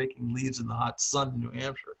demerits, raking leaves in the hot sun in New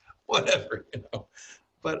Hampshire, whatever.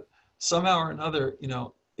 But somehow or another,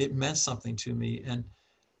 it meant something to me.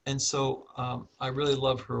 And so I really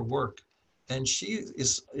love her work. And she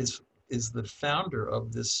is the founder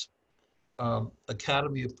of this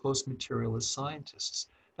Academy of Post-Materialist Scientists.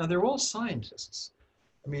 Now, they're all scientists.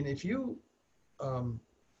 I mean, if you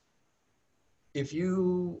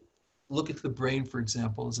look at the brain, for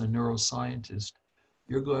example, as a neuroscientist,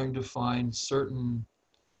 you're going to find certain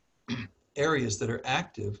areas that are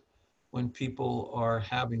active when people are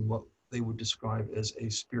having what they would describe as a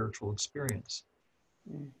spiritual experience.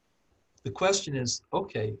 Mm. The question is,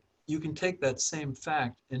 okay, you can take that same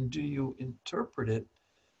fact and do you interpret it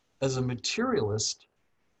as a materialist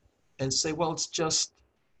and say, well, it's just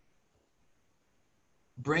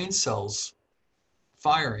brain cells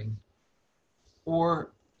firing?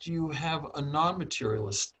 Or do you have a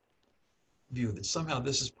non-materialist view that somehow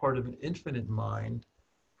this is part of an infinite mind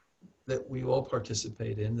that we all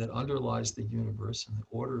participate in, that underlies the universe and the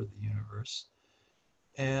order of the universe?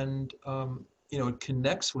 And, it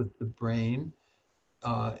connects with the brain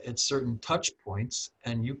at certain touch points,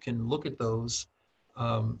 and you can look at those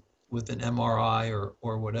with an MRI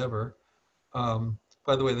or whatever.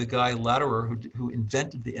 By the way, the guy Lederer, who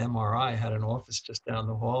invented the MRI, had an office just down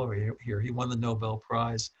the hall here. He won the Nobel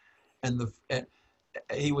Prize, and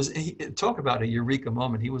talk about a eureka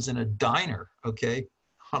moment. He was in a diner, okay,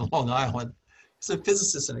 on Long Island. He's a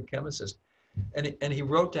physicist and a chemist, and he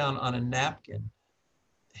wrote down on a napkin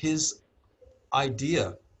his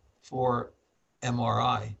idea for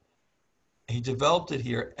MRI. He developed it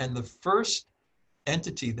here, and the first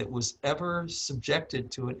entity that was ever subjected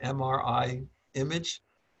to an MRI image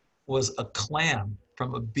was a clam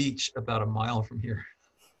from a beach about a mile from here.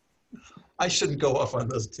 I shouldn't go off on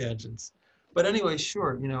those tangents. But anyway,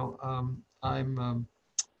 sure, I'm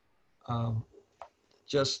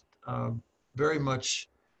just very much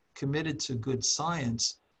committed to good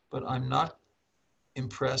science, but I'm not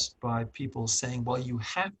impressed by people saying, well, you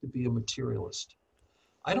have to be a materialist.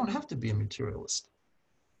 I don't have to be a materialist,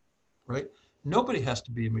 right? Nobody has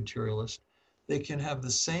to be a materialist. They can have the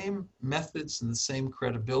same methods and the same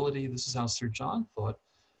credibility. This is how Sir John thought.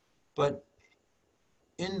 But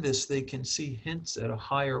in this, they can see hints at a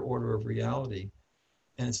higher order of reality.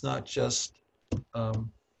 And it's not just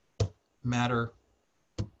matter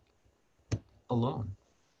alone.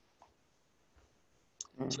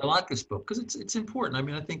 So I like this book because it's important. I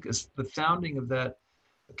mean, I think it's the founding of that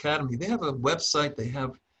academy. They have a website. They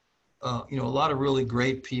have a lot of really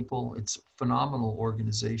great people. It's a phenomenal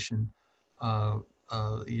organization. The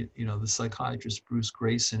psychiatrist Bruce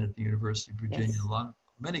Grayson at the University of Virginia. Yes.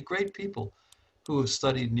 Many great people who have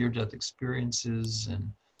studied near-death experiences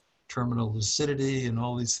and terminal lucidity and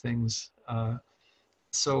all these things.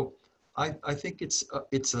 So I think it's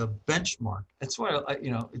a benchmark. That's why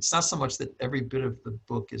it's not so much that every bit of the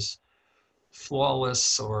book is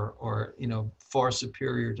flawless or far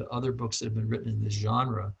superior to other books that have been written in this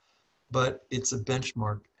genre, but it's a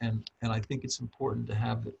benchmark, and I think it's important to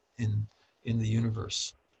have it in the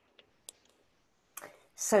universe.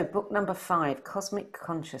 So book number 5, Cosmic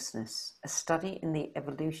Consciousness, A Study in the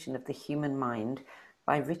Evolution of the Human Mind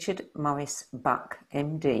by Richard Morris Buck,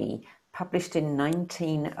 MD, published in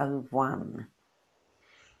 1901.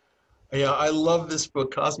 Yeah, I love this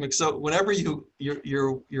book, Cosmic. So whenever you're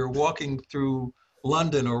walking through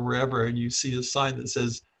London or wherever and you see a sign that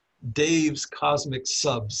says Dave's Cosmic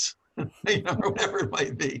Subs, or whatever it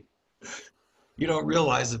might be, you don't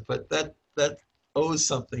realize it, but that owes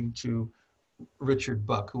something to Richard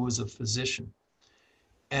Buck, who was a physician.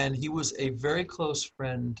 And he was a very close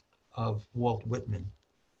friend of Walt Whitman.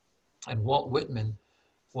 And Walt Whitman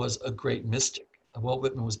was a great mystic. Walt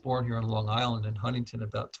Whitman was born here on Long Island in Huntington,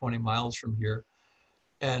 about 20 miles from here.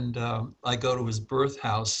 And I go to his birth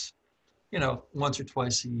house, once or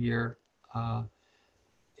twice a year.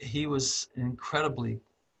 He was incredibly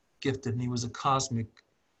gifted, and he was a cosmic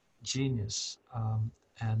genius.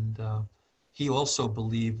 He also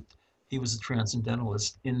believed he was a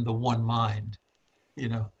transcendentalist in the one mind,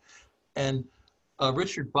 And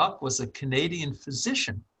Richard Buck was a Canadian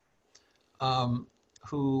physician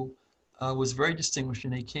who was very distinguished,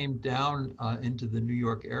 and he came down into the New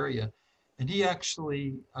York area, and he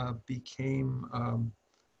actually became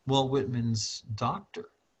Walt Whitman's doctor.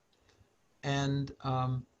 And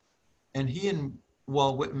he and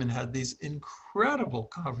Walt Whitman had these incredible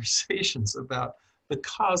conversations about the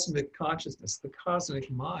cosmic consciousness, the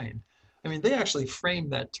cosmic mind. I mean, they actually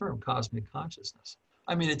framed that term, cosmic consciousness.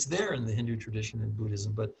 I mean, it's there in the Hindu tradition and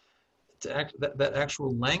Buddhism, but that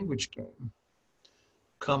actual language game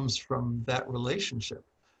comes from that relationship.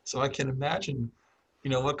 So I can imagine,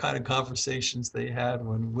 what kind of conversations they had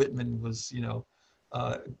when Whitman was,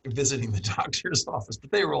 visiting the doctor's office.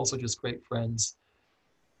 But they were also just great friends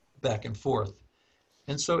back and forth.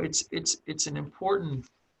 And so it's an important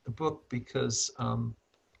book because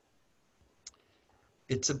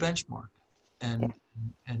it's a benchmark, Yeah.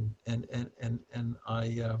 and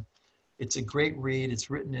I it's a great read. It's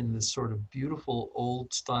written in this sort of beautiful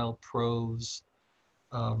old style prose.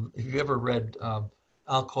 If you've ever read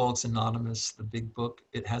Alcoholics Anonymous, the big book,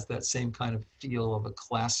 it has that same kind of feel of a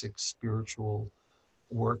classic spiritual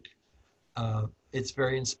work. It's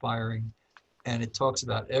very inspiring, and it talks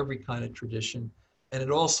about every kind of tradition. And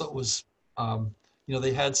it also was,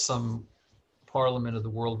 they had some Parliament of the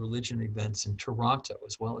World Religion events in Toronto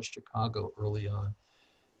as well as Chicago early on,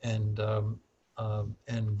 and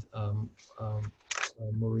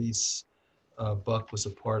Maurice Buck was a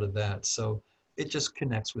part of that. So it just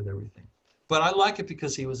connects with everything. But I like it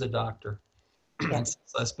because he was a doctor. Yeah. And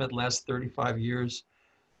since I spent the last 35 years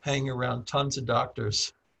hanging around tons of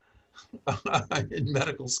doctors in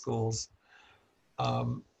medical schools,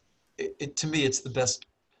 to me, it's the best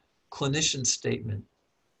clinician statement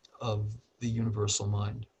of the universal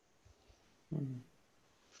mind.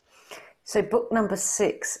 So book number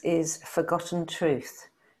 6 is Forgotten Truth,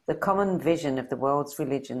 The Common Vision of the World's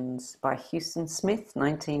Religions by Huston Smith,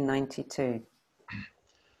 1992.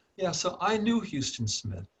 Yeah, so I knew Huston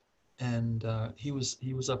Smith, and he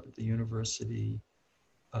was up at the University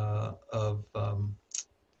of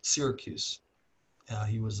Syracuse.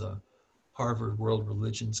 He was a Harvard World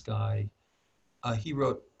Religions guy. He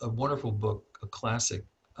wrote a wonderful book, a classic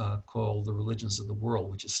called The Religions of the World,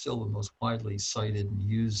 which is still the most widely cited and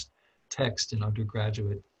used text in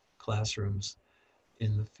undergraduate classrooms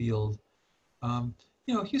in the field.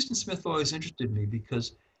 Huston Smith always interested me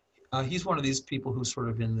because he's one of these people who's sort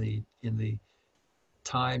of in the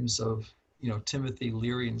times of Timothy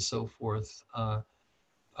Leary and so forth.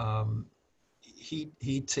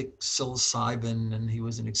 He took psilocybin and he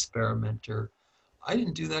was an experimenter. I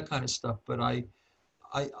didn't do that kind of stuff, but right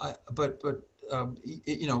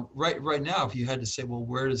now, if you had to say, well,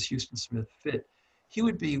 where does Huston Smith fit? He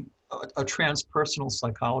would be a transpersonal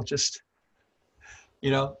psychologist.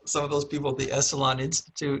 Some of those people at the Esalen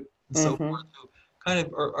Institute and so forth who kind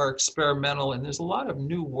of are experimental. And there's a lot of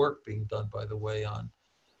new work being done, by the way, on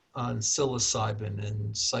psilocybin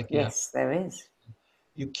and psychiatry. Yes, there is.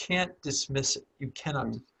 You can't dismiss it. You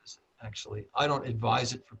cannot dismiss it, actually. I don't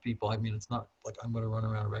advise it for people. I mean, it's not like I'm going to run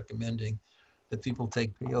around recommending that people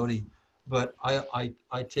take peyote, but I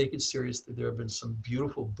take it seriously. There have been some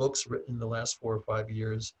beautiful books written in the last 4 or 5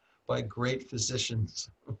 years by great physicians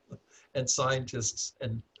and scientists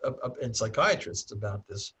and psychiatrists about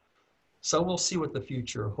this. So we'll see what the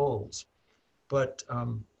future holds. But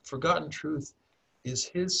Forgotten Truth is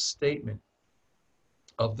his statement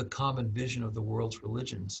of the common vision of the world's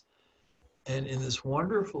religions. And in this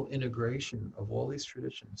wonderful integration of all these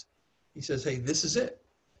traditions, he says, hey, this is it.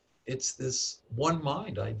 It's this one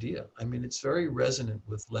mind idea. I mean, it's very resonant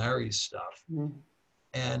with Larry's stuff.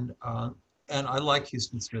 And I like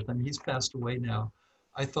Huston Smith. I mean, he's passed away now.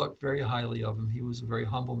 I thought very highly of him. He was a very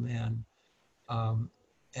humble man.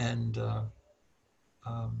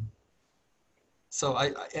 So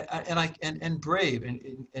and brave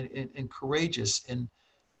and courageous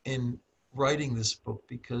in writing this book,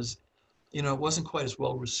 because it wasn't quite as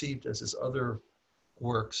well received as his other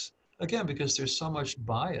works, again because there's so much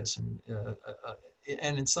bias and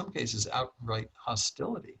in some cases outright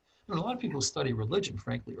hostility. A lot of people who study religion,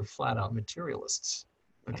 frankly, are flat out materialists.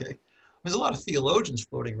 Okay, there's a lot of theologians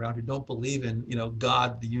floating around who don't believe in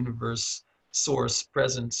God, the universe, source,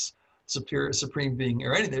 presence, supreme being,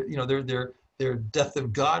 or anything. They're death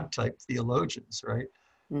of God type theologians, right?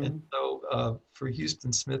 And so for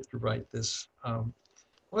Huston Smith to write this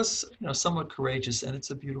was somewhat courageous, and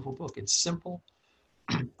it's a beautiful book. It's simple.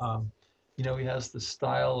 He has the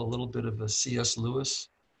style a little bit of a C.S. Lewis,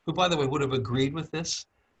 who, by the way, would have agreed with this,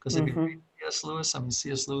 because if you read C.S. Lewis, I mean,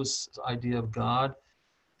 C.S. Lewis' idea of God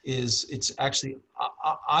it's actually,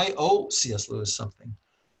 I owe C.S. Lewis something.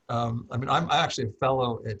 I'm actually a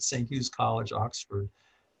fellow at St. Hugh's College, Oxford,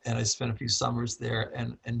 and I spent a few summers there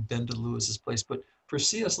and been to Lewis's place. But for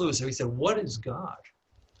C.S. Lewis, he said, what is God?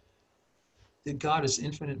 God is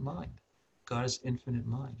infinite mind. God is infinite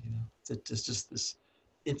mind, It's just this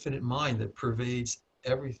infinite mind that pervades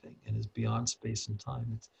everything and is beyond space and time.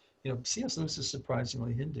 It's, C.S. Lewis is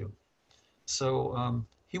surprisingly Hindu. So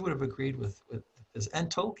he would have agreed with this, and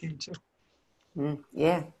Tolkien too.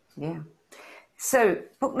 Yeah. So,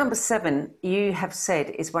 book number 7, you have said,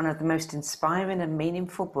 is one of the most inspiring and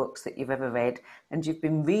meaningful books that you've ever read, and you've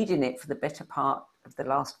been reading it for the better part of the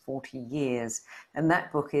last 40 years. And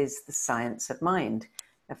that book is The Science of Mind,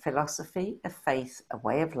 A Philosophy, a Faith, a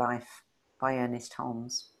Way of Life by Ernest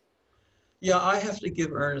Holmes. Yeah, I have to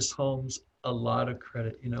give Ernest Holmes a lot of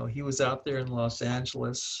credit. You know, he was out there in Los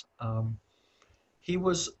Angeles. He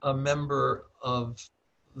was a member of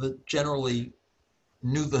the generally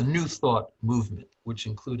the New Thought movement, which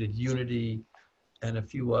included Unity and a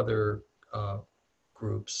few other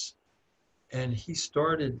groups. And he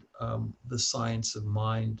started the Science of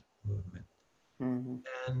Mind movement. Mm-hmm.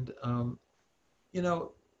 And you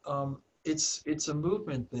know, it's a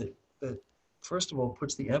movement that first of all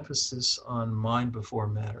puts the emphasis on mind before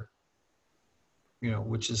matter. You know,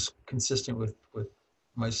 which is consistent with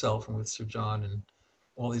myself and with Sir John and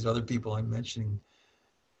all these other people I'm mentioning.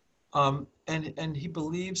 And he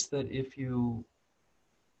believes that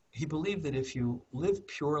he believed that if you live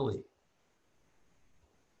purely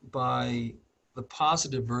by the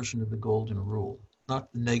positive version of the golden rule,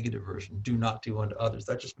 not the negative version, do not do unto others.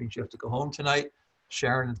 That just means you have to go home tonight.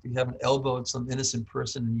 Sharon, if you haven't elbowed some innocent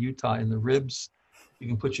person in Utah in the ribs, you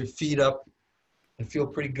can put your feet up and feel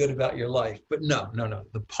pretty good about your life. But no.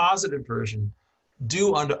 The positive version,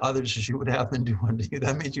 do unto others as you would have them do unto you.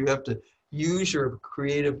 That means you have to use your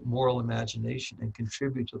creative moral imagination and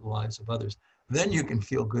contribute to the lives of others. Then you can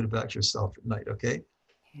feel good about yourself at night, okay?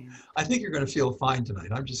 Yeah. I think you're going to feel fine tonight.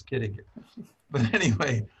 I'm just kidding you. But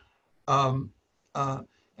anyway, and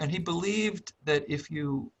he believed that if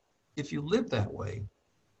you live that way,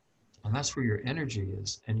 and that's where your energy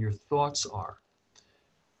is and your thoughts are,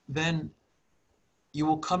 then you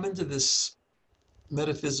will come into this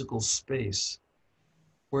metaphysical space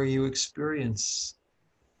where you experience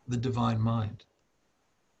the divine mind.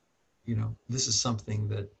 You know, this is something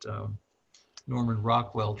that Norman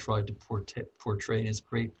Rockwell tried to portray in his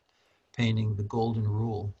great painting, The Golden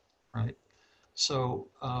Rule, right? So,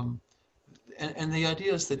 and the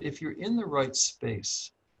idea is that if you're in the right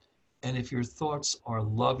space, and if your thoughts are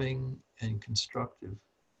loving and constructive,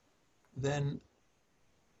 then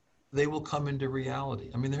they will come into reality.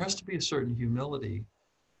 I mean, there has to be a certain humility,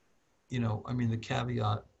 you know, I mean, the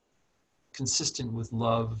caveat, consistent with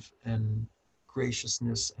love and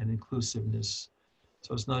graciousness and inclusiveness.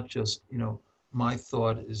 So it's not just, you know, my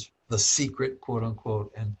thought is the secret, quote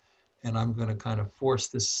unquote, and I'm going to kind of force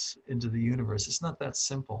this into the universe. It's not that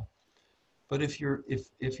simple. But so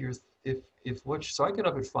I get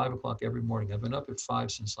up at 5 o'clock every morning. I've been up at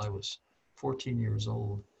 5 since I was 14 years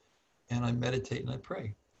old, and I meditate and I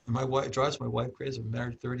pray. And my wife, it drives my wife crazy. I've been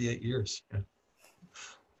married 38 years.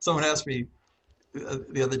 Someone asked me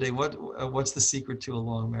the other day, what's the secret to a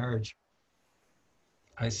long marriage?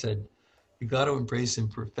 I said, you got to embrace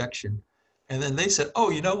imperfection. And then they said, oh,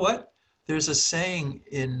 you know what? There's a saying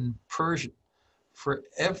in Persian, for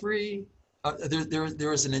every,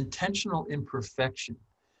 there is an intentional imperfection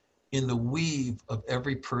in the weave of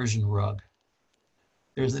every Persian rug.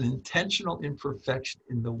 There's an intentional imperfection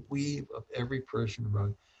in the weave of every Persian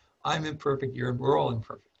rug. I'm imperfect, we're all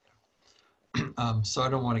imperfect. So I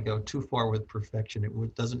don't want to go too far with perfection.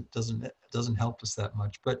 It doesn't help us that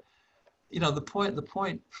much. But you know, the point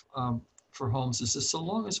for Holmes is that so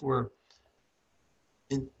long as we're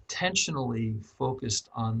intentionally focused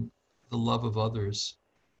on the love of others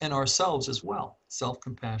and ourselves as well,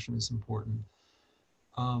 self-compassion is important.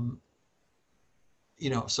 You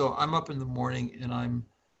know, so I'm up in the morning and I'm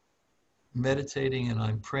meditating and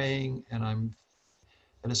I'm praying and I'm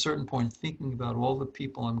at a certain point thinking about all the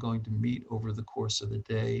people I'm going to meet over the course of the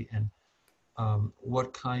day and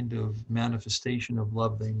what kind of manifestation of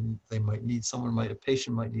love they might need. A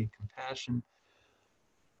patient might need compassion,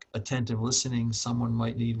 attentive listening. Someone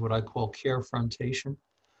might need what I call carefrontation.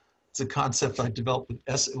 It's a concept I developed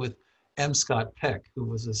with M. Scott Peck, who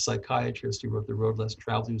was a psychiatrist who wrote The Road Less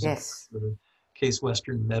Traveled. He was Yes. at the Case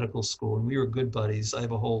Western Medical School, and we were good buddies. I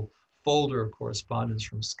have a whole folder of correspondence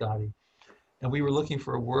from Scotty. And we were looking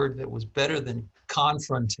for a word that was better than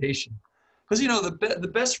confrontation. Because, you know,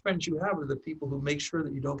 the best friends you have are the people who make sure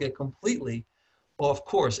that you don't get completely off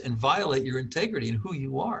course and violate your integrity and who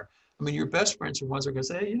you are. I mean, your best friends are ones that are going to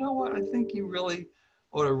say, hey, you know what, I think you really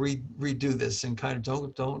ought to redo this and kind of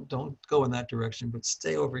don't go in that direction, but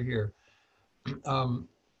stay over here.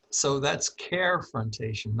 So that's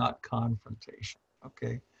carefrontation, not confrontation,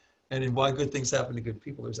 okay? And in Why Good Things Happen to Good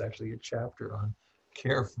People, there's actually a chapter on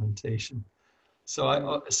carefrontation.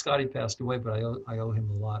 So Scotty passed away, but I owe him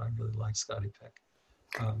a lot. I really like Scotty Peck.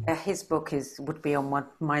 His book would be on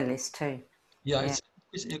my list too. Yeah,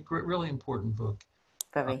 it's a really important book.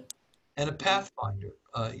 Very. and a pathfinder,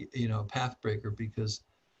 you know, a pathbreaker, because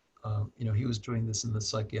you know, he was doing this in the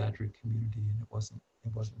psychiatric community, and it wasn't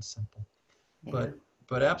simple. Yeah.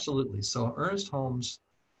 But absolutely. So Ernest Holmes,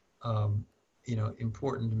 you know,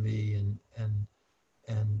 important to me, and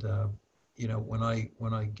you know,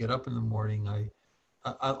 when I get up in the morning,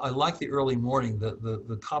 I like the early morning.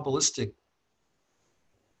 The Kabbalistic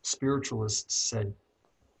spiritualists said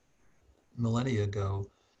millennia ago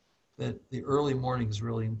that the early morning is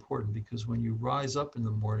really important, because when you rise up in the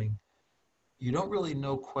morning, you don't really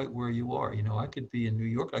know quite where you are. You know, I could be in New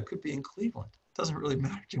York, I could be in Cleveland. It doesn't really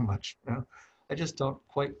matter too much. You know? I just don't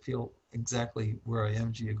quite feel exactly where I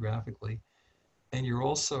am geographically. And you're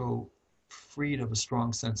also freed of a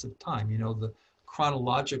strong sense of time. You know, the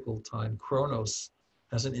chronological time, chronos,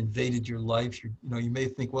 hasn't invaded your life. You know, you may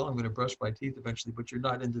think, well, I'm going to brush my teeth eventually, but you're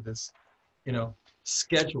not into this, you know,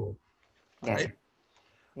 schedule, Yeah. right?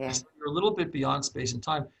 Yeah. So you're a little bit beyond space and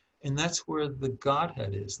time. And that's where the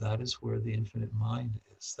Godhead is. That is where the infinite mind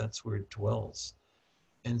is. That's where it dwells.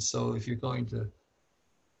 And so if you're going to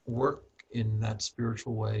work in that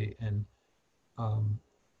spiritual way and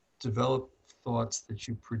develop thoughts that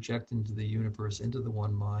you project into the universe, into the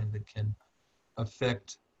one mind, that can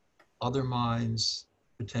affect other minds,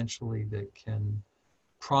 potentially, that can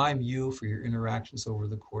prime you for your interactions over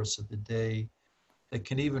the course of the day, that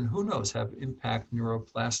can even, who knows, have impact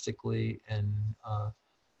neuroplastically and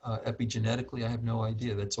epigenetically. I have no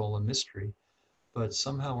idea. That's all a mystery. But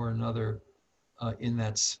somehow or another, in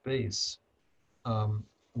that space,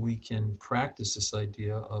 we can practice this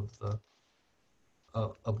idea of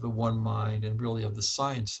the one mind, and really of the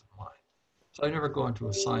science of mind. So I never go into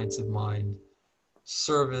a science of mind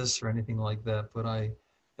service or anything like that, but I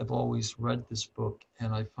have always read this book,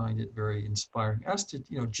 and I find it very inspiring. As did,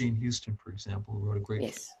 you know, Jean Houston, for example, who wrote a great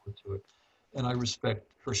Yes. foreword to it. And I respect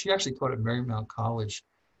her. She actually taught at Marymount College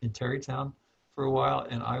in Tarrytown for a while,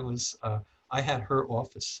 and I had her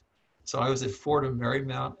office. So I was at Fordham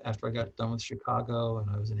Marymount after I got done with Chicago, and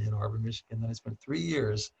I was in Ann Arbor, Michigan. Then I spent 3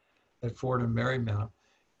 years at Fordham Marymount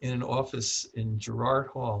in an office in Girard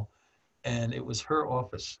Hall. And it was her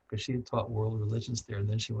office, because she had taught world religions there, and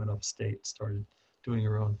then she went upstate, started doing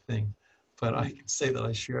her own thing. But I can say that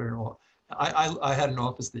I shared an office. I had an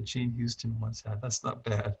office that Jean Houston once had. That's not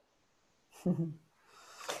bad.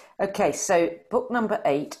 Okay, so book number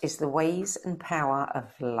 8 is The Ways and Power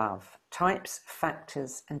of Love, Types,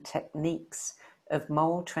 Factors and Techniques of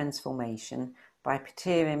Moral Transformation by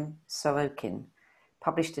Pitirim Sorokin,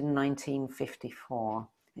 published in 1954.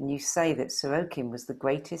 And you say that Sorokin was the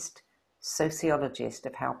greatest sociologist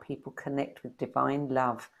of how people connect with divine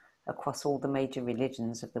love across all the major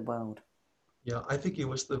religions of the world. Yeah, I think he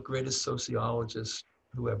was the greatest sociologist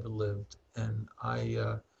who ever lived. And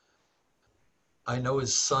I know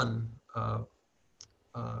his son,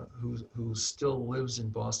 who still lives in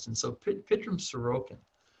Boston. So Pitirim Sorokin,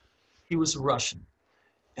 he was Russian.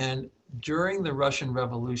 And during the Russian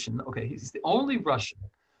Revolution, okay, he's the only Russian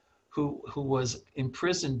who was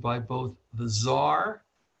imprisoned by both the Tsar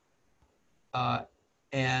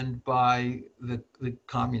and by the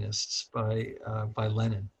communists, by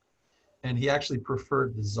Lenin. And he actually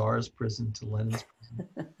preferred the Tsar's prison to Lenin's prison.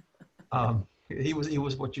 He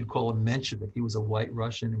was what you'd call a Menshevik. He was a white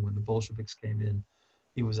Russian, and when the Bolsheviks came in,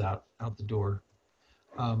 he was out the door.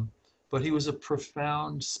 But he was a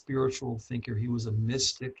profound spiritual thinker. He was a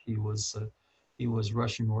mystic. He was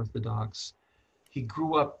Russian Orthodox. He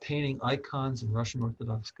grew up painting icons in Russian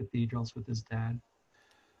Orthodox cathedrals with his dad.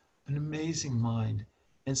 An amazing mind.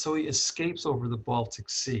 And so he escapes over the Baltic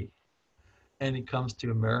Sea, and he comes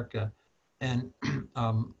to America, and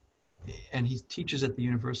and he teaches at the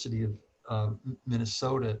University of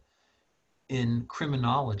Minnesota in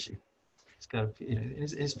criminology. He's got,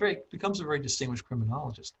 becomes a very distinguished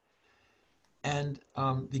criminologist. And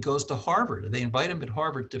he goes to Harvard. They invite him at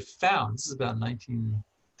Harvard to found, this is about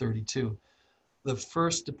 1932, the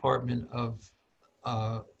first department of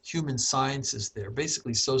human sciences there.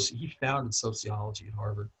 Basically, he founded sociology at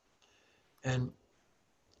Harvard. And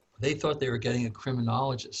they thought they were getting a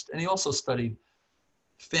criminologist. And he also studied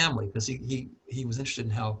family, because he was interested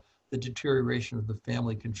in how the deterioration of the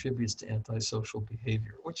family contributes to antisocial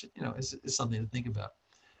behavior, which, you know, is something to think about.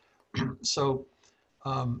 So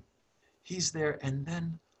he's there, and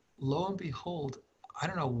then lo and behold, I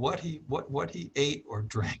don't know what he ate or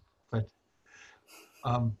drank, but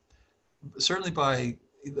certainly by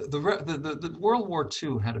the World War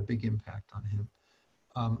II had a big impact on him.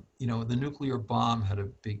 You know, the nuclear bomb had a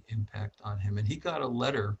big impact on him, and he got a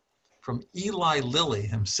letter from Eli Lilly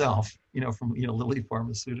himself, you know, from Lilly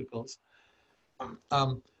Pharmaceuticals,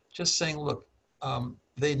 just saying, look,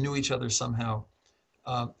 they knew each other somehow.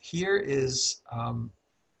 Here is, $1.5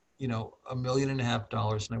 million, and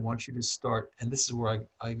I want you to start. And this is where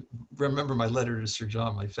I remember my letter to Sir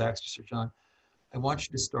John, my fax to Sir John. I want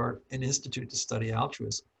you to start an institute to study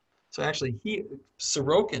altruism. So actually,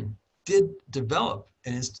 Sorokin did develop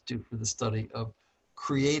an institute for the study of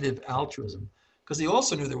creative altruism, because he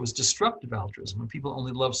also knew there was destructive altruism, when people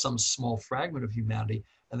only love some small fragment of humanity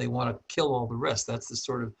and they want to kill all the rest. That's the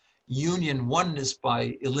sort of union oneness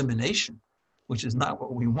by elimination, which is not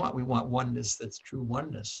what we want. We want oneness that's true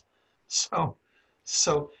oneness. So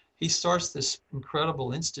he starts this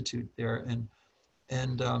incredible institute there,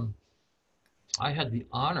 and I had the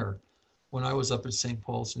honor, when I was up at St.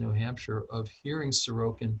 Paul's, New Hampshire, of hearing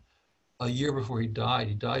Sorokin a year before he died.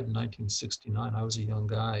 He died in 1969. I was a young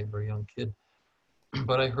guy, a very young kid,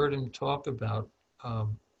 but I heard him talk about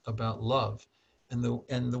love, and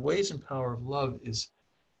the ways and power of love is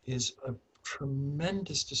a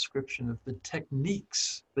tremendous description of the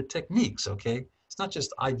techniques. Okay, it's not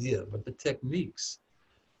just idea, but the techniques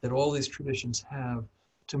that all these traditions have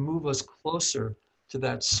to move us closer to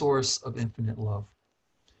that source of infinite love.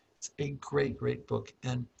 It's a great, great book.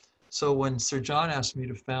 And so when Sir John asked me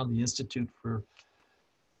to found the Institute for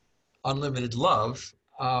Unlimited Love,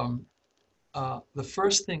 the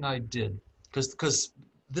first thing I did, because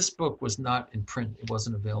this book was not in print, it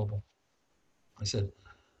wasn't available, I said,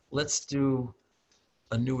 let's do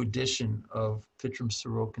a new edition of Pitirim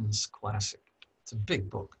Sorokin's classic. It's a big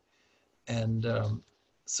book. And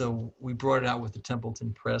so we brought it out with the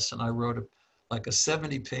Templeton Press, and I wrote a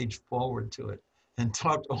 70-page forward to it and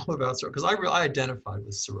talked all about Sorokin, because I identified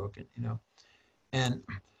with Sorokin, And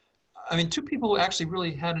I mean, two people who actually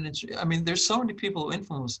really had an interest. I mean, there's so many people who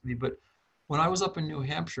influenced me, but when I was up in New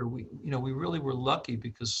Hampshire, we really were lucky,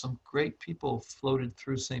 because some great people floated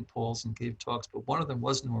through St. Paul's and gave talks, but one of them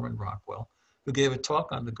was Norman Rockwell, who gave a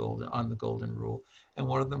talk on the Golden Rule, and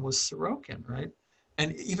one of them was Sorokin, right?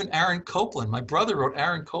 And even Aaron Copland, my brother wrote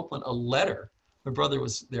Aaron Copland a letter. My brother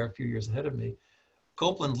was there a few years ahead of me.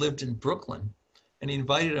 Copland lived in Brooklyn, and he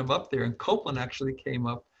invited him up there, and Copland actually came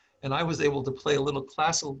up, and I was able to play a little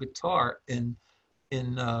classical guitar in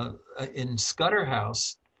Scudder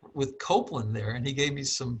House with Copland there, and he gave me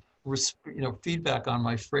some feedback on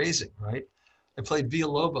my phrasing, right? I played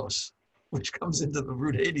Villalobos, which comes into the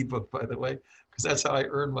Route 80 book, by the way, because that's how I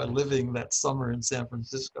earned my living that summer in San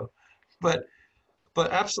Francisco. But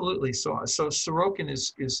absolutely, so Sorokin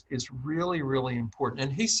is really, really important.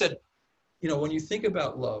 And he said, when you think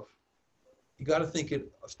about love, you got to think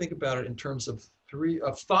about it in terms of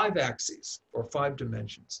 5 axes or 5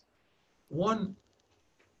 dimensions. One,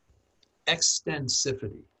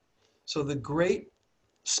 extensivity. So the great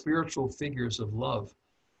spiritual figures of love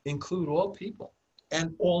include all people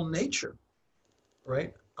and all nature,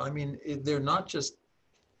 right? I mean, they're not just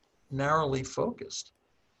narrowly focused,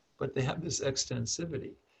 but they have this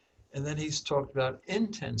extensivity. And then he's talked about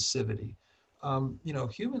intensivity.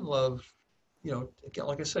 Human love, again,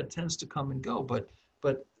 like I said, tends to come and go, but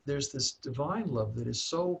there's this divine love that is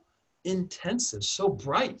so intensive, so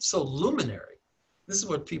bright, so luminary. This is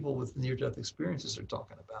what people with near-death experiences are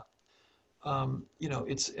talking about.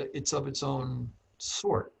 It's of its own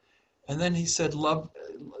sort. And then he said, love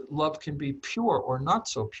can be pure or not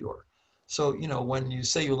so pure. So, when you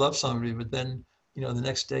say you love somebody, but then, the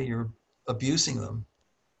next day you're abusing them,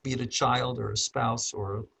 be it a child or a spouse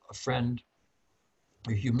or a friend,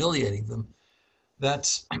 or humiliating them,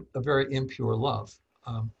 that's a very impure love.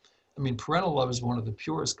 Parental love is one of the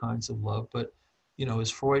purest kinds of love, but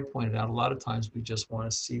as Freud pointed out, a lot of times we just want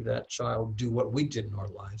to see that child do what we did in our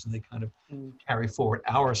lives, and they kind of carry forward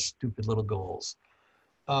our stupid little goals.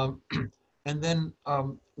 And then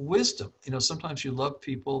wisdom. Sometimes you love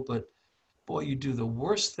people, but boy, you do the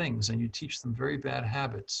worst things, and you teach them very bad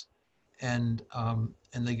habits, and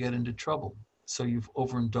they get into trouble. So you've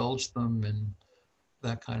overindulged them and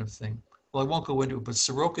that kind of thing. Well, I won't go into it, but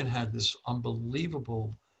Sorokin had this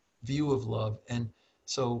unbelievable view of love, and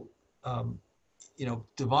so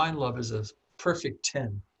divine love is a perfect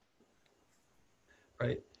 10,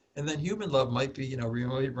 right? And then human love might be,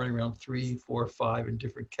 running around 3, 4, 5 in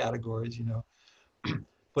different categories,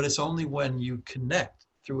 but it's only when you connect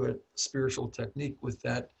through a spiritual technique with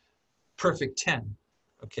that perfect 10,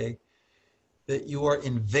 okay, that you are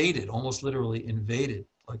invaded, almost literally invaded,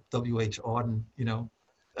 like W.H. Auden,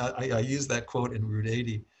 I use that quote in Route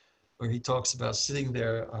 80, where he talks about sitting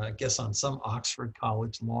there, I guess on some Oxford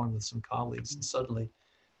college lawn with some colleagues, and suddenly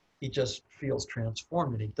he just feels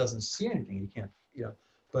transformed, and he doesn't see anything, he can't,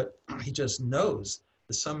 but he just knows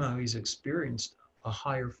that somehow he's experienced a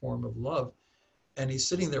higher form of love. And he's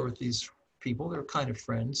sitting there with these people, they're kind of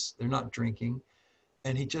friends, they're not drinking,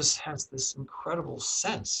 And he just has this incredible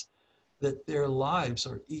sense that their lives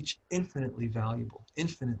are each infinitely valuable,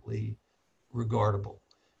 infinitely regardable.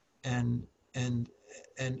 And and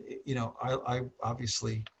you know, I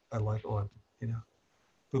obviously I like Auden, you know,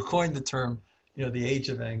 who coined the term, you know, the age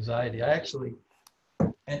of anxiety. I actually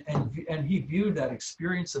and he viewed that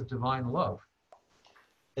experience of divine love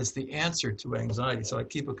as the answer to anxiety. So I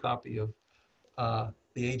keep a copy of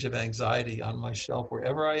The Age of Anxiety on my shelf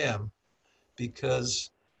wherever I am,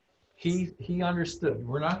 because he understood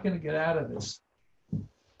we're not going to get out of this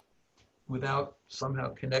without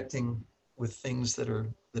somehow connecting with things that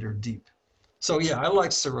are deep. So yeah, I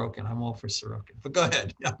like Sorokin. I'm all for Sorokin. But go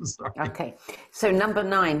ahead. I'm sorry. Okay. So number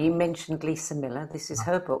 9, you mentioned Lisa Miller. This is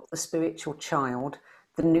her book, The Spiritual Child,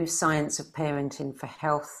 The New Science of Parenting for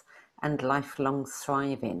Health and Lifelong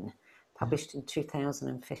Thriving, published in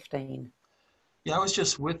 2015. Yeah, I was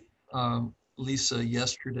just with Lisa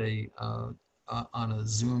yesterday on a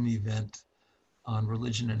Zoom event on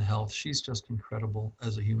religion and health. She's just incredible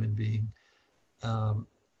as a human being. Um,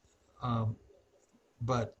 um,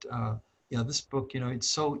 but you know, this book, you know, it's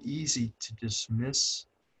so easy to dismiss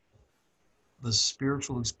the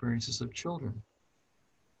spiritual experiences of children,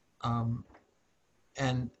 um,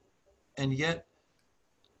 and yet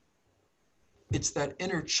it's that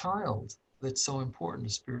inner child that's so important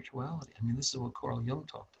to spirituality. I mean, this is what Carl Jung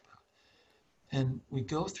talked about. And we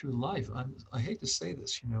go through life. I hate to say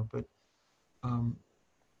this, you know, but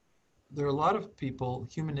there are a lot of people,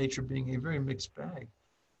 human nature being a very mixed bag,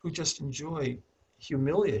 who just enjoy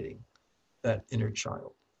humiliating that inner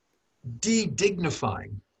child,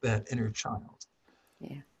 de-dignifying that inner child,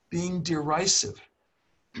 being derisive.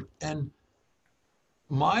 And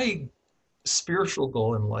my spiritual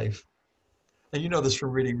goal in life, and you know this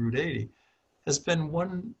from reading Route 80, has been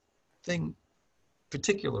one thing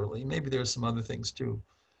particularly, maybe there's some other things too,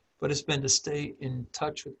 but it's been to stay in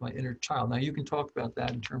touch with my inner child. Now you can talk about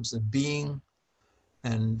that in terms of being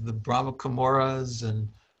and the Brahma Kumaras, and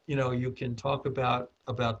you know, you can talk about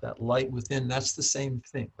that light within. That's the same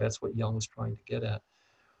thing. That's what Jung was trying to get at.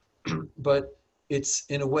 But it's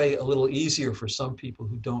in a way a little easier for some people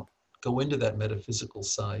who don't go into that metaphysical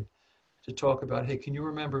side to talk about, hey, can you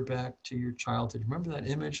remember back to your childhood? Remember that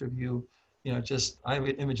image of you, you know, just, I have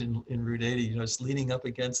an image in Route 80, you know, just leaning up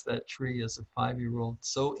against that tree as a 5-year-old,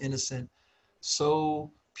 so innocent,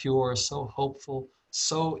 so pure, so hopeful,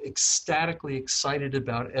 so ecstatically excited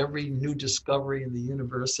about every new discovery in the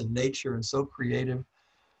universe and nature, and so creative.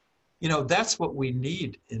 You know, that's what we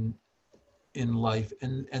need in life,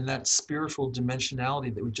 and that spiritual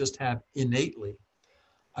dimensionality that we just have innately.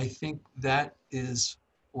 I think that is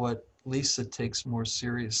what Lisa takes more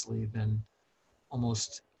seriously than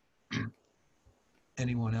almost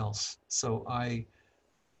anyone else. So I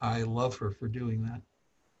love her for doing that.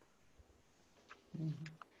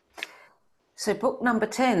 So book number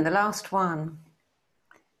 10, the last one,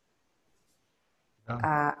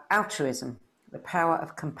 Altruism, The Power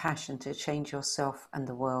of Compassion to Change Yourself and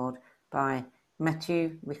the World, by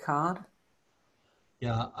Matthieu Ricard.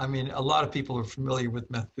 Yeah, I mean, a lot of people are familiar with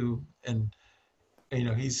Matthieu, and you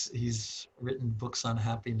know, he's written books on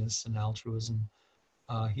happiness and altruism.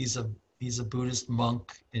 He's a Buddhist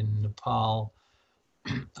monk in Nepal.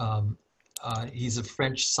 He's a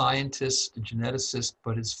French scientist, a geneticist,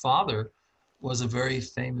 but his father was a very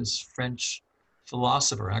famous French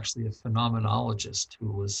philosopher, actually a phenomenologist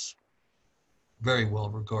who was very well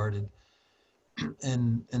regarded.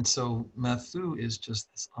 And so Matthieu is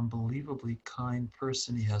just this unbelievably kind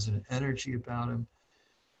person. He has an energy about him.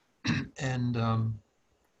 And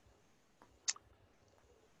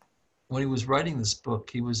when he was writing this book,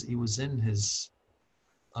 he was in his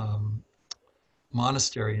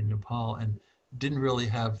monastery in Nepal and didn't really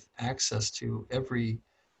have access to every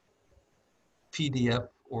PDF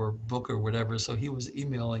or book or whatever. So he was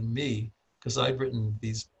emailing me, because I'd written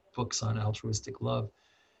these books on altruistic love.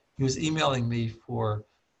 He was emailing me for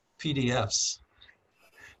PDFs.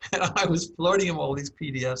 And I was floating him all these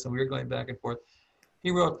PDFs, and we were going back and forth.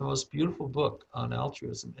 He wrote the most beautiful book on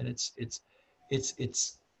altruism, and it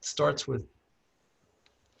starts with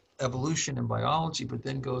evolution and biology, but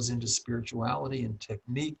then goes into spirituality and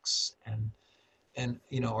techniques, and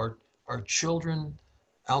you know, are children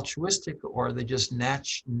altruistic, or are they just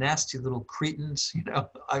nasty little cretins? You know,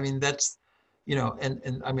 I mean, that's, you know,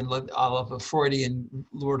 and I mean, I'll have a Freudian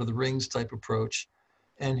Lord of the Rings type approach.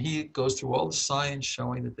 And he goes through all the science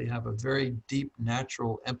showing that they have a very deep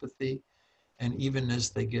natural empathy. And even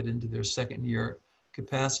as they get into their second year,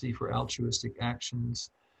 capacity for altruistic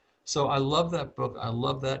actions. So I love that book. I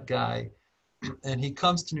love that guy. And he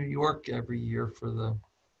comes to New York every year for the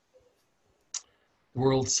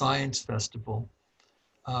World Science Festival.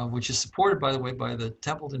 which is supported, by the way, by the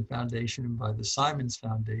Templeton Foundation and by the Simons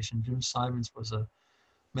Foundation. Jim Simons was a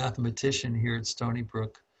mathematician here at Stony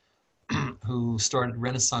Brook who started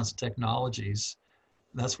Renaissance Technologies.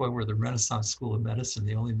 That's why we're the Renaissance School of Medicine,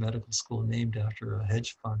 the only medical school named after a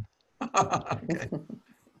hedge fund. Okay.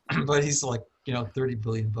 But he's like, 30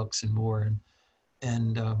 billion bucks and more.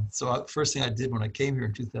 So first thing I did when I came here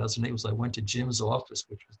in 2008 was I went to Jim's office,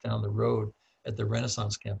 which was down the road at the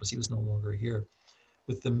Renaissance campus. He was no longer here,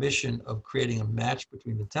 with the mission of creating a match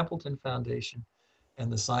between the Templeton Foundation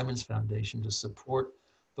and the Simons Foundation to support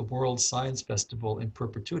the World Science Festival in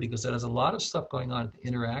perpetuity, because that has a lot of stuff going on at the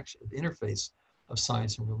interface of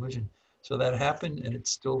science and religion. So that happened, and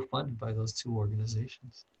it's still funded by those two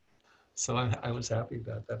organizations. So I was happy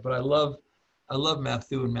about that. But I love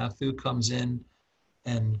Matthew, and Matthew comes in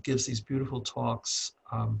and gives these beautiful talks.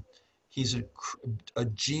 He's a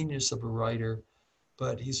genius of a writer,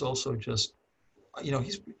 but he's also just,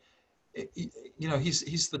 he's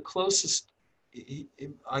the closest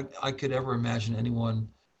I could ever imagine anyone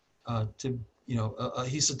to,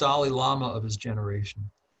 he's the Dalai Lama of his generation,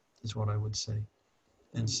 is what I would say.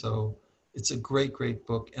 And so it's a great, great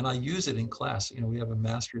book. And I use it in class. We have a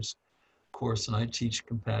master's course, and I teach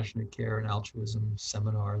compassionate care and altruism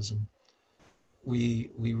seminars, and we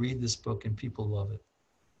read this book and people love it.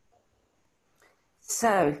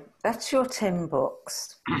 So that's your 10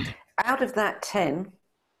 books. Out of that 10,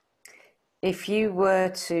 if you were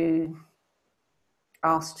to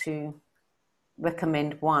ask to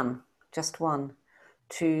recommend one, just one,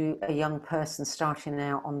 to a young person starting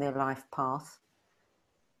out on their life path,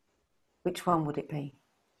 which one would it be?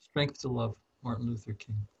 Strength to Love, Martin Luther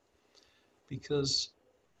King. Because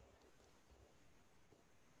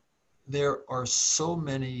there are so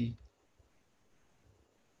many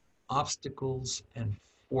obstacles and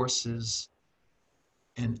forces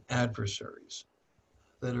and adversaries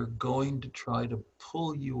that are going to try to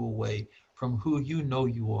pull you away from who you know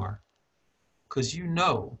you are. Because you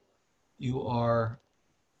are,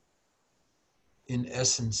 in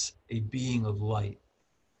essence, a being of light.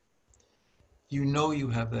 You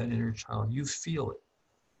have that inner child. You feel it.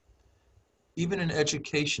 Even in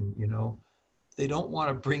education, they don't want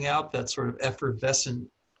to bring out that sort of effervescent,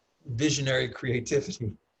 visionary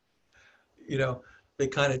creativity. They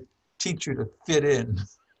kind of teach you to fit in,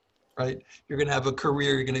 right? You're going to have a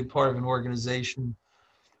career. You're going to be part of an organization.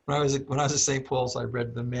 When I was at St. Paul's, I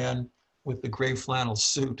read The Man with the Gray Flannel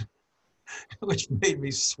Suit, which made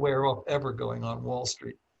me swear off ever going on Wall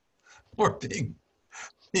Street or being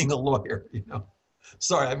a lawyer.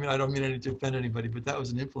 Sorry, I don't mean to offend anybody, but that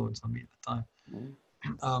was an influence on me at the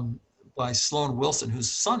time. By Sloan Wilson,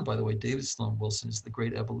 whose son, by the way, David Sloan Wilson, is the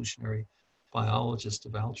great evolutionary biologist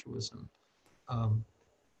of altruism, who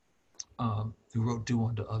wrote Do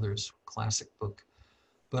Unto Others, classic book.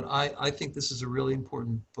 But I think this is a really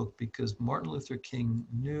important book because Martin Luther King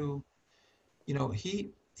knew,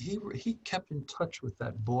 he kept in touch with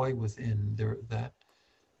that boy within.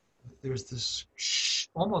 There's this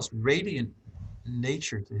almost radiant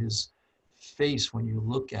nature to his face when you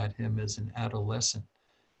look at him as an adolescent.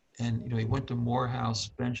 And he went to Morehouse.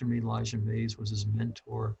 Benjamin Elijah Mays was his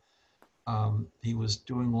mentor. He was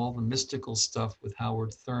doing all the mystical stuff with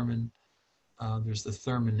Howard Thurman. There's the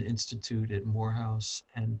Thurman Institute at Morehouse.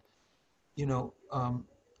 And, you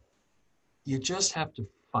just have to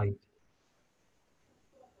fight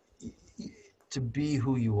to be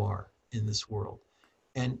who you are in this world.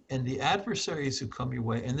 And the adversaries who come your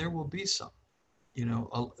way, and there will be some,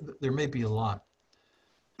 there may be a lot.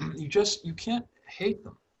 You can't hate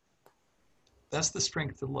them. That's the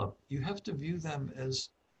strength of love. You have to view them as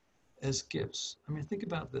gifts. Think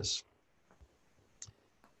about this.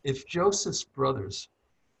 If Joseph's brothers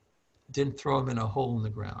didn't throw him in a hole in the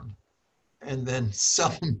ground and then sell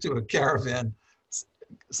him to a caravan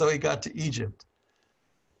so he got to Egypt,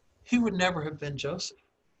 he would never have been Joseph,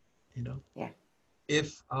 Yeah.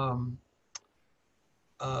 If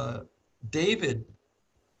David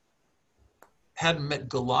hadn't met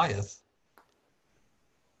Goliath,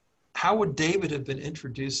 how would David have been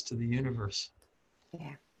introduced to the universe?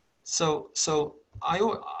 Yeah. So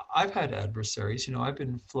I've had adversaries. I've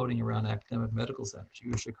been floating around academic medical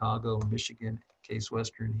centers, Chicago, Michigan, Case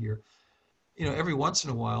Western here. Every once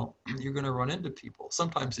in a while, you're going to run into people.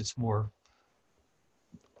 Sometimes it's more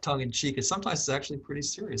tongue-in-cheek, and sometimes it's actually pretty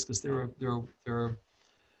serious because there are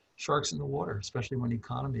sharks in the water, especially when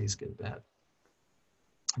economies get bad.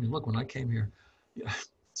 Look, when I came here,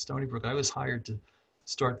 Stony Brook, I was hired to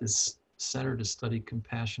start this center to study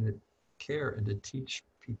compassionate care and to teach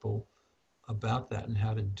people about that and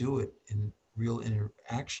how to do it in real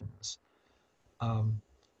interactions.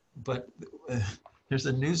 But there's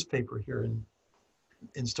a newspaper here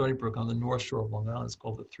in Stony Brook on the North Shore of Long Island. It's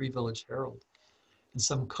called the Three Village Herald. And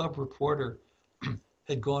some cub reporter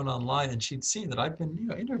had gone online and she'd seen that I've been,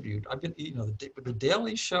 interviewed. I've been, the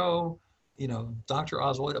Daily Show, Dr.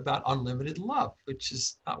 Oswald about unlimited love, which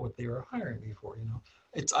is not what they were hiring me for.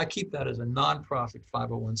 I keep that as a nonprofit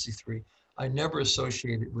 501c3. I never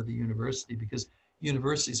associate it with a university because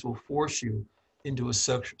universities will force you into a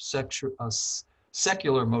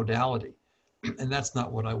secular modality. And that's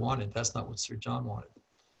not what I wanted. That's not what Sir John wanted.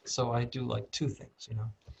 So I do like two things,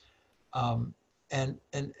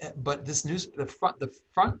 but this news, the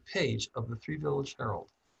front page of the Three Village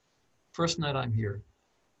Herald, first night I'm here,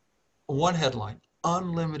 one headline: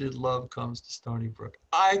 unlimited love comes to Stony Brook.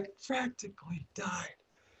 I practically died.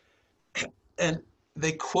 And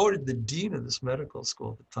they quoted the dean of this medical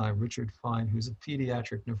school at the time, Richard Fine, who's a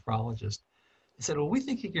pediatric nephrologist. He said, well, we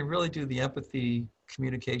think he can really do the empathy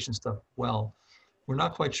communication stuff well. We're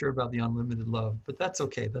not quite sure about the unlimited love, but that's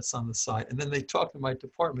okay. That's on the side. And then they talked to my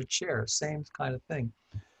department chair, same kind of thing.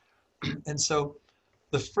 And so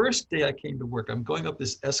the first day I came to work, I'm going up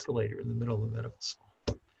this escalator in the middle of the medical school.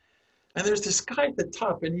 And there's this guy at the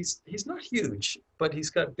top, and he's not huge, but he's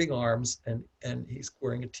got big arms, and he's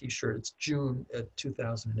wearing a T-shirt. It's July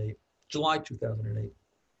 2008.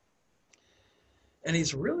 And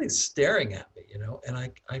he's really staring at me,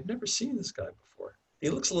 and I've never seen this guy before. He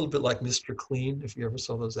looks a little bit like Mr. Clean, if you ever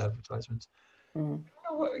saw those advertisements. Mm.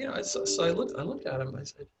 So I looked at him, I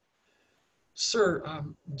said, sir,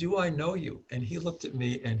 do I know you? And he looked at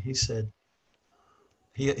me and he said,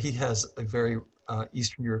 he has a very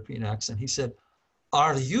Eastern European accent. He said,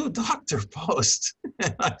 are you Dr. Post?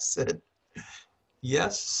 And I said,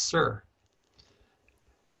 yes, sir.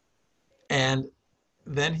 And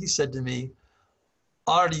then he said to me,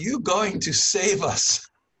 are you going to save us?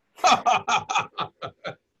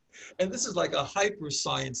 And this is like a hyper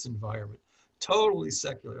science environment, totally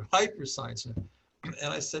secular, hyper science. And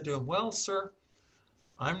I said to him, well, sir,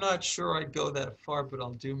 I'm not sure I'd go that far, but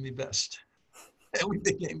I'll do my best. And we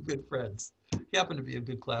became good friends. He happened to be a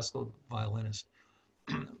good classical violinist.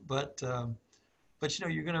 But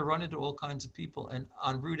you're going to run into all kinds of people. And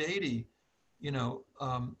on Route 80,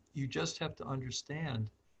 you just have to understand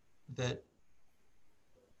that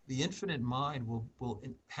the infinite mind will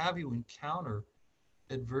have you encounter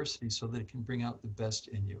adversity so that it can bring out the best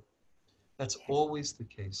in you. That's always the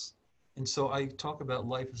case. And so I talk about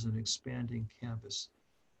life as an expanding canvas.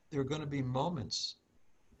 There are going to be moments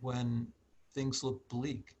when things look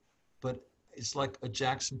bleak, but it's like a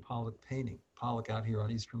Jackson Pollock painting. Pollock out here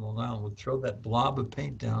on Eastern Long Island would throw that blob of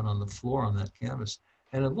paint down on the floor on that canvas,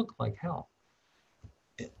 and it looked like hell.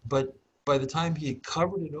 But by the time he had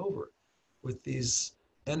covered it over with these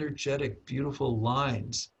energetic, beautiful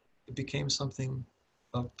lines, it became something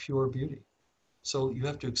of pure beauty. So you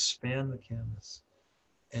have to expand the canvas.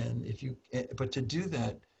 And but to do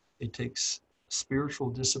that, it takes spiritual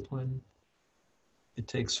discipline, it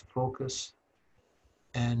takes focus,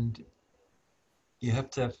 and you have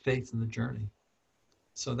to have faith in the journey.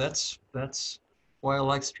 So that's why I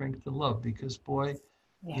like Strength and Love, because boy,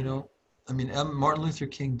 Martin Luther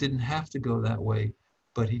King didn't have to go that way,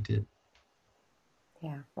 but he did.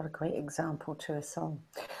 Yeah, what a great example to us all.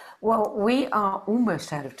 Well, we are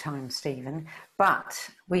almost out of time, Stephen, but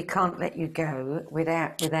we can't let you go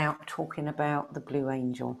without talking about the Blue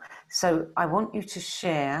Angel. So I want you to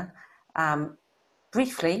share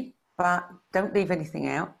briefly, but don't leave anything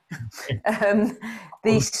out,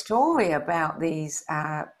 the story about these,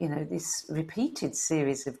 this repeated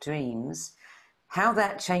series of dreams, how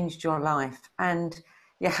that changed your life. And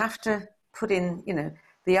you have to put in,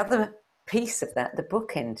 the other piece of that, the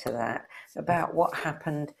bookend to that, about what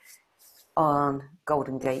happened on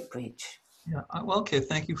Golden Gate Bridge. Yeah, well, okay,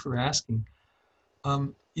 thank you for asking. I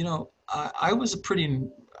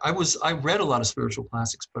read a lot of spiritual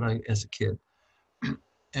classics, but as a kid,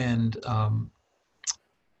 and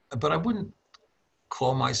but I wouldn't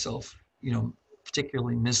call myself,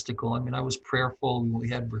 particularly mystical. I mean, I was prayerful. We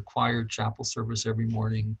had required chapel service every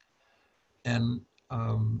morning, and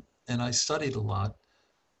I studied a lot.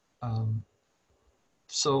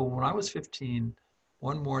 So when I was 15,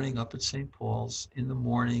 one morning up at St. Paul's in the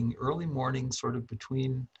morning, early morning, sort of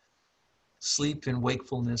between sleep and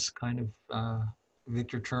wakefulness, kind of,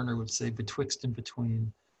 Victor Turner would say, betwixt and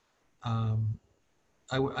between, I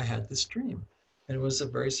had this dream. And it was a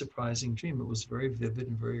very surprising dream. It was very vivid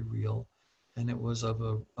and very real. And it was of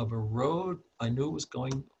a road. I knew it was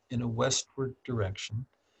going in a westward direction.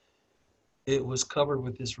 It was covered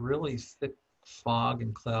with this really thick fog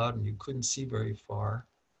and cloud, and you couldn't see very far.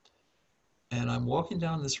 And I'm walking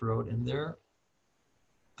down this road, and there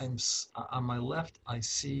on my left, I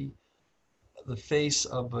see the face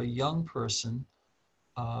of a young person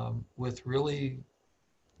with really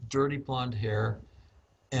dirty blonde hair,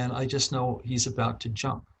 and I just know he's about to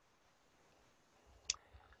jump.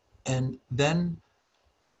 And then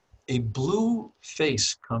a blue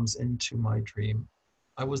face comes into my dream.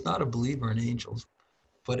 I was not a believer in angels,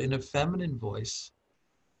 but in a feminine voice,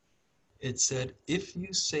 it said, "If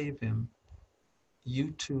you save him,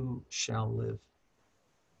 you too shall live."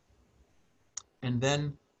 And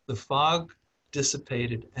then the fog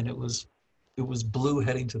dissipated, and it was blue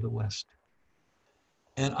heading to the west.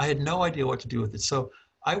 And I had no idea what to do with it. So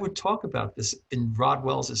I would talk about this in Rod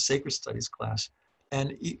Wells' Sacred Studies class.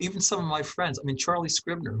 And even some of my friends, I mean, Charlie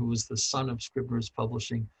Scribner, who was the son of Scribner's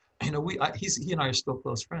Publishing, you know, he and I are still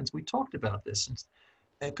close friends. We talked about this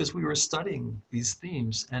because we were studying these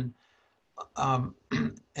themes. Um,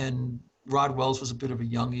 and Rod Wells was a bit of a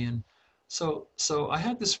Jungian. So I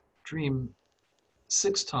had this dream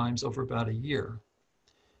 6 times over about a year.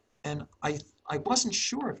 And I wasn't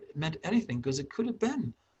sure if it meant anything because it could have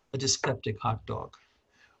been a dyspeptic hot dog.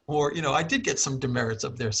 Or, you know, I did get some demerits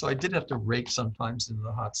up there. So I did have to rake sometimes in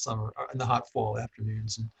the hot summer, in the hot fall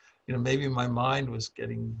afternoons. And, you know, maybe my mind was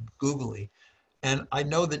getting googly. And I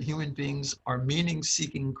know that human beings are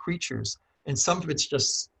meaning-seeking creatures. And some of it's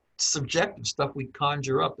just subjective stuff we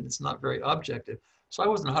conjure up, and it's not very objective. So I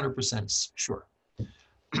wasn't 100% sure.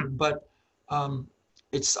 But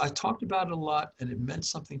I talked about it a lot, and it meant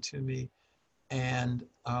something to me. And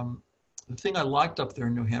the thing I liked up there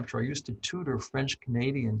in New Hampshire, I used to tutor French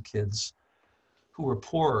Canadian kids who were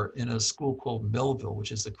poorer in a school called Millville,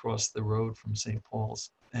 which is across the road from St.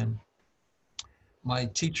 Paul's. And my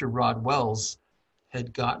teacher, Rod Wells,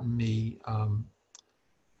 had gotten me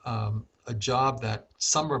a job that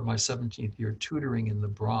summer of my 17th year tutoring in the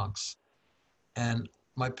Bronx. And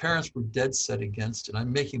my parents were dead set against it.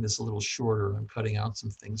 I'm making this a little shorter. I'm cutting out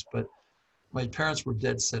some things, but my parents were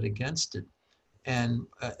dead set against it. And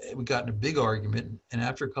we got in a big argument. And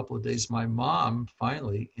after a couple of days, my mom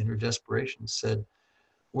finally, in her desperation, said,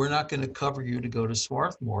 "We're not going to cover you to go to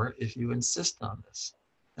Swarthmore if you insist on this."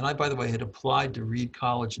 And I, by the way, had applied to Reed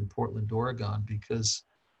College in Portland, Oregon because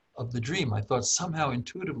of the dream. I thought somehow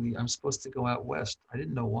intuitively I'm supposed to go out west. I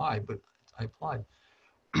didn't know why, but I applied.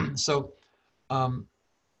 So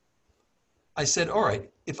I said, all right,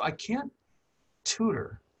 if I can't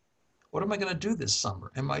tutor, what am I going to do this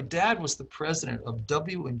summer? And my dad was the president of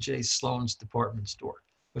W&J Sloan's department store,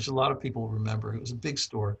 which a lot of people remember. It was a big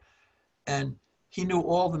store. And he knew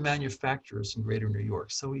all the manufacturers in greater New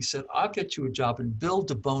York. So he said, I'll get you a job in Bill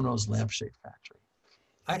DeBono's lampshade factory.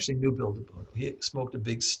 I actually knew Bill DeBono. He smoked a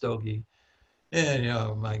big stogie. And, you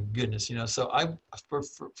know, my goodness, you know, so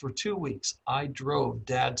for 2 weeks, I drove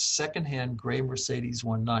Dad's secondhand gray Mercedes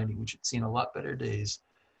 190, which had seen a lot better days,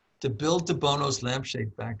 to Bill DeBono's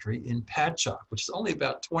lampshade factory in Patchogue, which is only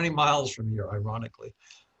about 20 miles from here, ironically.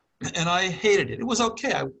 And I hated it. It was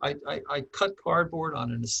okay. I cut cardboard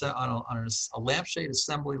on a lampshade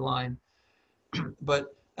assembly line,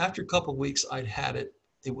 but after a couple of weeks, I'd had it.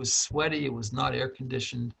 It was sweaty. It was not air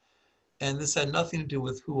conditioned, and this had nothing to do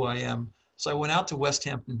with who I am. So I went out to West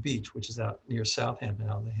Hampton Beach, which is out near Southampton,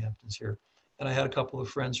 out in the Hamptons here, and I had a couple of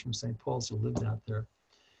friends from St. Paul's who lived out there.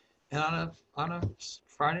 And on a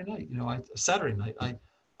Friday night, you know, a Saturday night,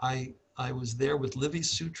 I was there with Livy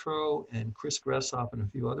Sutro and Chris Gresshoff and a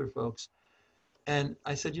few other folks. And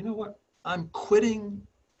I said, you know what? I'm quitting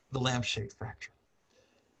the lampshade factory.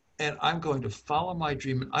 And I'm going to follow my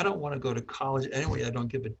dream. And I don't want to go to college anyway. I don't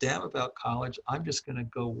give a damn about college. I'm just going to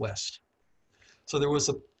go west. So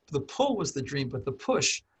the pull was the dream, but the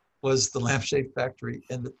push was the lampshade factory,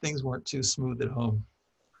 and the things weren't too smooth at home.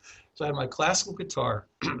 So I had my classical guitar.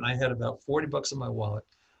 I had about $40 in my wallet.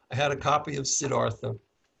 I had a copy of Siddhartha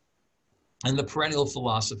and The Perennial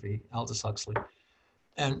Philosophy, Aldous Huxley.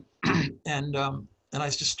 And I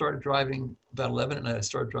just started driving about 11 at night. I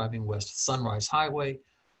started driving west, Sunrise Highway,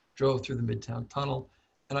 drove through the Midtown Tunnel,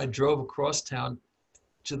 and I drove across town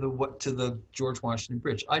to the George Washington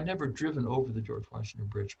Bridge. I'd never driven over the George Washington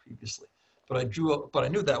Bridge previously, but I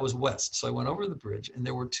knew that was west. So I went over the bridge, and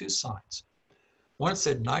there were 2 signs. One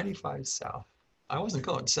said 95 south. I wasn't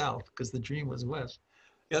going south because the dream was west.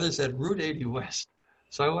 The other said Route 80 west.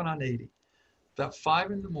 So I went on 80. About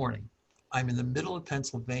 5 in the morning, I'm in the middle of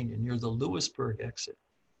Pennsylvania near the Lewisburg exit.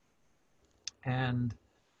 And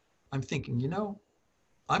I'm thinking, you know,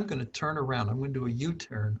 I'm going to turn around. I'm going to do a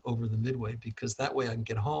U-turn over the Midway because that way I can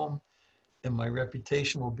get home and my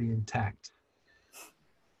reputation will be intact.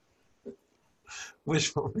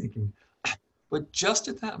 Wishful thinking. But just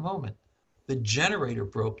at that moment, the generator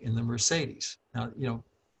broke in the Mercedes. Now, you know,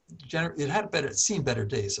 it had better, it seen better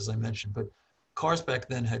days, as I mentioned, but cars back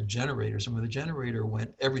then had generators, and when the generator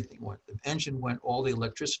went, everything went. The engine went, all the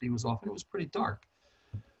electricity was off, and it was pretty dark.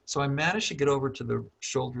 So I managed to get over to the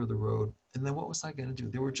shoulder of the road, and then what was I going to do?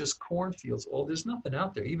 There were just cornfields. Oh, there's nothing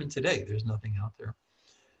out there. Even today, there's nothing out there.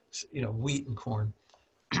 You know, wheat and corn,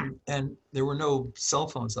 and there were no cell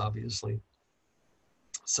phones, obviously.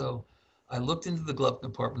 So I looked into the glove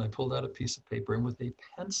compartment. I pulled out a piece of paper, and with a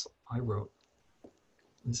pencil, I wrote,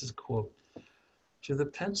 this is a quote, "To the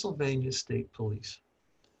Pennsylvania State Police,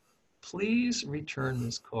 please return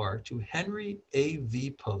this car to Henry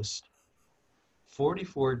A.V. Post,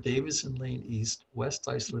 44 Davison Lane East, West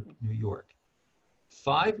Islip, New York.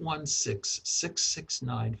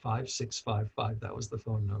 516-669-5655. That was the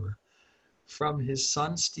phone number. From his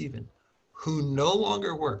son, Stephen, who no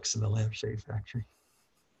longer works in the lampshade factory."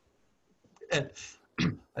 And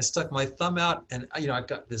I stuck my thumb out, and I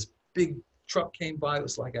got this big truck came by. It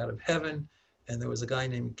was like out of heaven. And there was a guy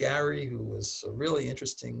named Gary who was a really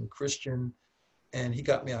interesting Christian. And he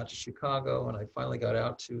got me out to Chicago, and I finally got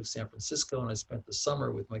out to San Francisco, and I spent the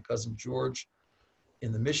summer with my cousin George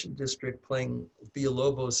in the Mission District playing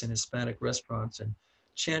Villalobos in Hispanic restaurants and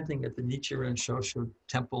chanting at the Nichiren Shoshu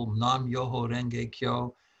Temple, Nam Yoho Renge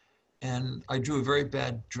Kyo. And I drew a very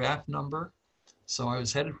bad draft number. So I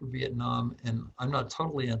was headed for Vietnam, and I'm not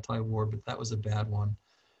totally anti-war, but that was a bad one.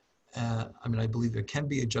 I mean, I believe there can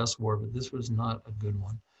be a just war, but this was not a good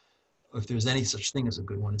one. If there's any such thing as a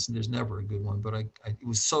good one, there's never a good one, but it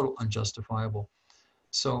was so unjustifiable.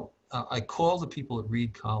 So I called the people at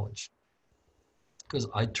Reed College because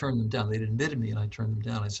I turned them down. They'd admitted me, and I turned them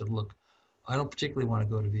down. I said, look, I don't particularly want to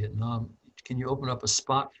go to Vietnam. Can you open up a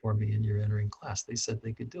spot for me in your entering class? They said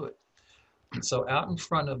they could do it. So out in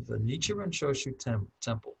front of the Nichiren Shoshu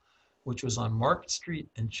Temple, which was on Market Street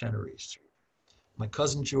and Chenery Street, my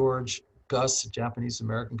cousin George, Gus, a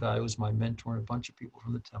Japanese-American guy, was my mentor, and a bunch of people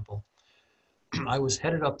from the temple. I was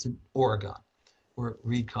headed up to Oregon, where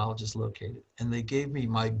Reed College is located, and they gave me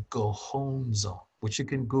my Go Home Zone, which you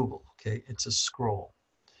can Google, okay? It's a scroll.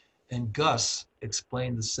 And Gus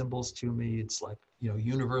explained the symbols to me. It's like,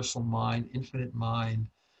 universal mind, infinite mind,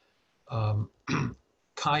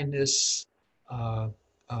 kindness,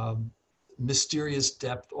 mysterious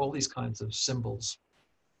depth, all these kinds of symbols.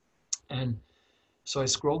 And so I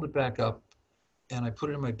scrolled it back up, and I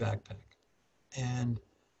put it in my backpack. And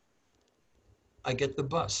I get the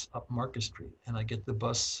bus up Market Street, and I get the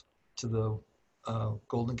bus to the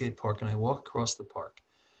Golden Gate Park, and I walk across the park.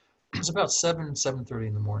 It's about 7:30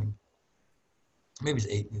 in the morning. Maybe it's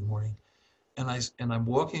 8 in the morning. And I'm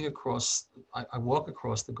walking across, I walk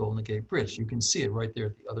across the Golden Gate Bridge. You can see it right there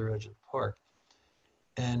at the other edge of the park.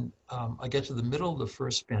 And I get to the middle of the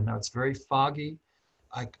first bend. Now it's very foggy.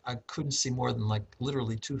 I couldn't see more than like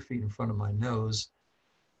literally 2 feet in front of my nose.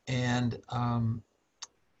 And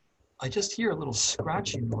I just hear a little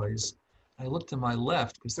scratching noise. I look to my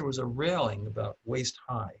left because there was a railing about waist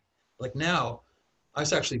high. Like now, I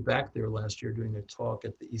was actually back there last year doing a talk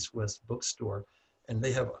at the East West bookstore, and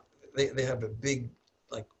they have a big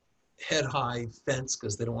like head high fence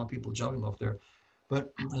because they don't want people jumping off there.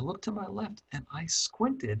 But I looked to my left and I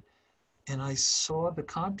squinted, and I saw the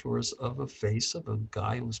contours of a face of a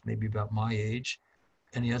guy who was maybe about my age,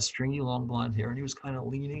 and he had stringy long blonde hair, and he was kind of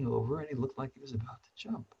leaning over, and he looked like he was about to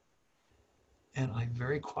jump. And I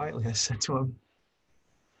very quietly, I said to him,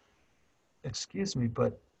 "Excuse me,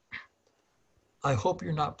 but I hope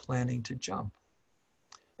you're not planning to jump."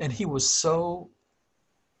 And he was so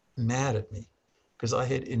mad at me because I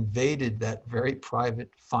had invaded that very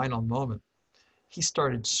private final moment. He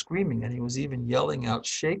started screaming, and he was even yelling out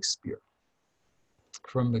Shakespeare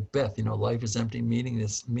from Macbeth, life is empty,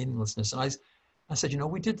 meaninglessness. And I said,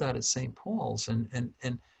 we did that at St. Paul's, and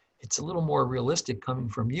it's a little more realistic coming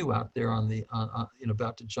from you out there on the,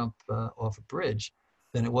 about to jump off a bridge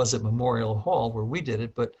than it was at Memorial Hall where we did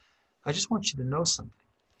it. But I just want you to know something.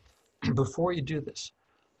 Before you do this,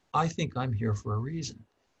 I think I'm here for a reason.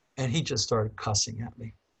 And he just started cussing at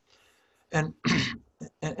me. And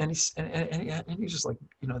he's just like,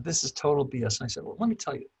 this is total BS. And I said, well, let me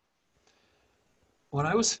tell you. When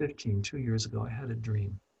I was 15, 2 years ago, I had a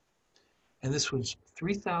dream. And this was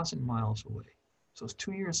 3,000 miles away. So it was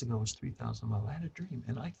 2 years ago, it was 3,000 miles. I had a dream.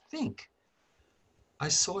 And I think I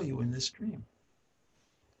saw you in this dream.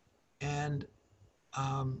 And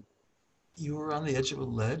you were on the edge of a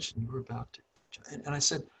ledge, and you were about to, and I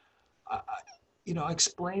said, I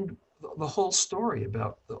explained the whole story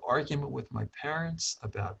about the argument with my parents,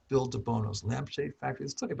 about Bill DeBono's lampshade factory.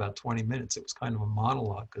 This took about 20 minutes. It was kind of a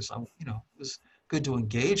monologue because it was good to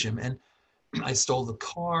engage him. And I stole the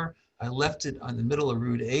car. I left it on the middle of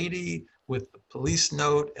Route 80 with the police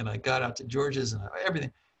note, and I got out to George's and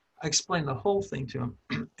everything. I explained the whole thing to him.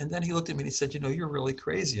 And then he looked at me and he said, you're really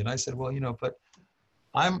crazy. And I said, well, but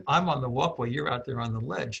I'm on the walkway, you're out there on the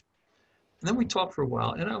ledge. And then we talked for a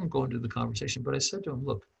while, and I'm going to the conversation, but I said to him,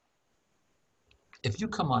 look, if you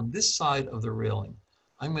come on this side of the railing,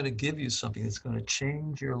 I'm going to give you something that's going to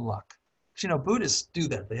change your luck. Buddhists do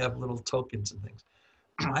that. They have little tokens and things.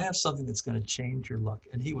 I have something that's going to change your luck.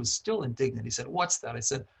 And he was still indignant. He said, what's that? I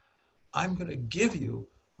said, I'm going to give you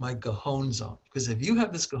my Cajon zone, because if you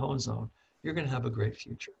have this Cajon zone, you're going to have a great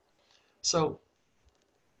future. So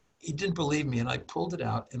he didn't believe me, and I pulled it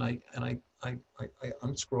out, and I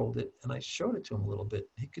unscrolled it, and I showed it to him a little bit.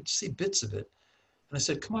 He could see bits of it. And I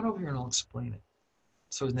said, come on over here and I'll explain it.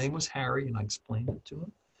 So his name was Harry, and I explained it to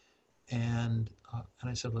him. And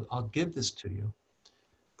I said, look, I'll give this to you,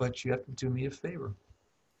 but you have to do me a favor.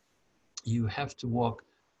 You have to walk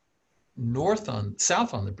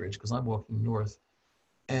south on the bridge, because I'm walking north.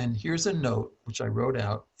 And here's a note, which I wrote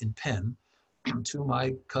out in pen, to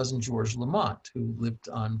my cousin George Lamont, who lived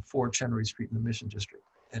on 4 Chenery Street in the Mission District,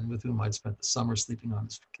 and with whom I'd spent the summer sleeping on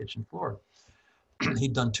his kitchen floor.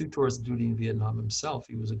 He'd done 2 tours of duty in Vietnam himself.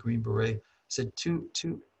 He was a Green Beret. Said, to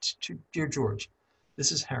Dear George,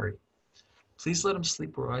 this is Harry. Please let him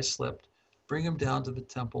sleep where I slept. Bring him down to the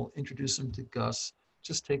temple. Introduce him to Gus.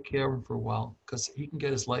 Just take care of him for a while, because he can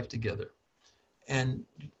get his life together. And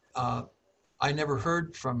I never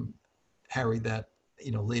heard from Harry that,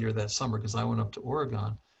 later that summer, because I went up to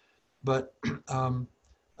Oregon. But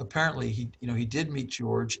apparently he did meet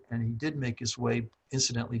George, and he did make his way,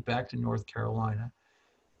 incidentally, back to North Carolina.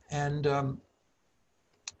 And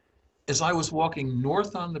as I was walking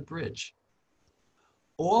north on the bridge,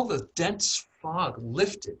 all the dense fog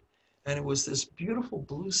lifted, and it was this beautiful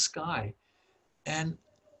blue sky. And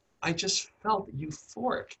I just felt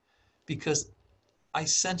euphoric, because I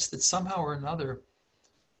sensed that somehow or another,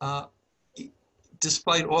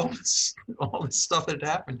 despite all this stuff that had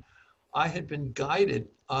happened, I had been guided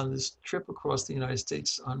on this trip across the United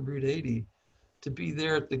States on Route 80 to be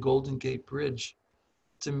there at the Golden Gate Bridge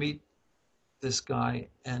to meet this guy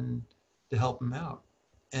and to help him out.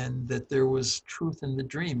 And that there was truth in the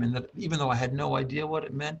dream, and that even though I had no idea what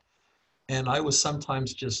it meant, and I was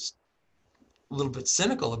sometimes just a little bit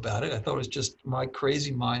cynical about it, I thought it was just my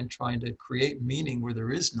crazy mind trying to create meaning where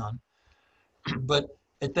there is none. But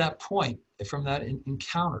at that point, from that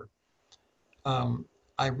encounter,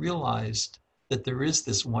 I realized that there is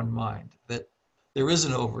this one mind, that there is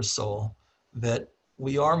an oversoul, that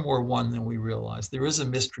we are more one than we realize. There is a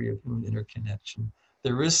mystery of human interconnection.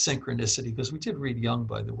 There is synchronicity, because we did read Jung,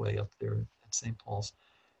 by the way, up there at St. Paul's.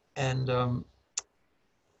 And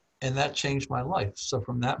that changed my life. So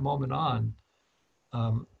from that moment on,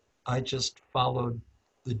 I just followed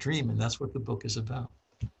the dream, and that's what the book is about.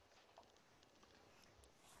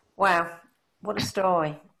 Wow, what a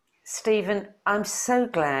story. Stephen, I'm so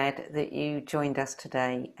glad that you joined us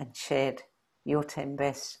today and shared your 10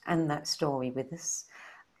 best and that story with us.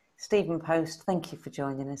 Stephen Post, thank you for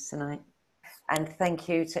joining us tonight. And thank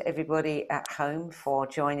you to everybody at home for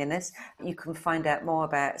joining us. You can find out more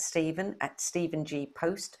about Stephen at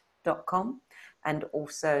stephengpost.com. And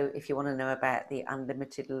also, if you want to know about the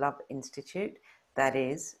Unlimited Love Institute, that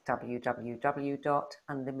is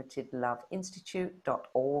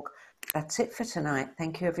www.unlimitedloveinstitute.org. That's it for tonight.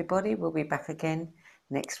 Thank you, everybody. We'll be back again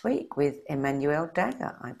next week with Emmanuel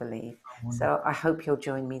Dagger, I believe. So I hope you'll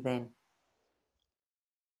join me then.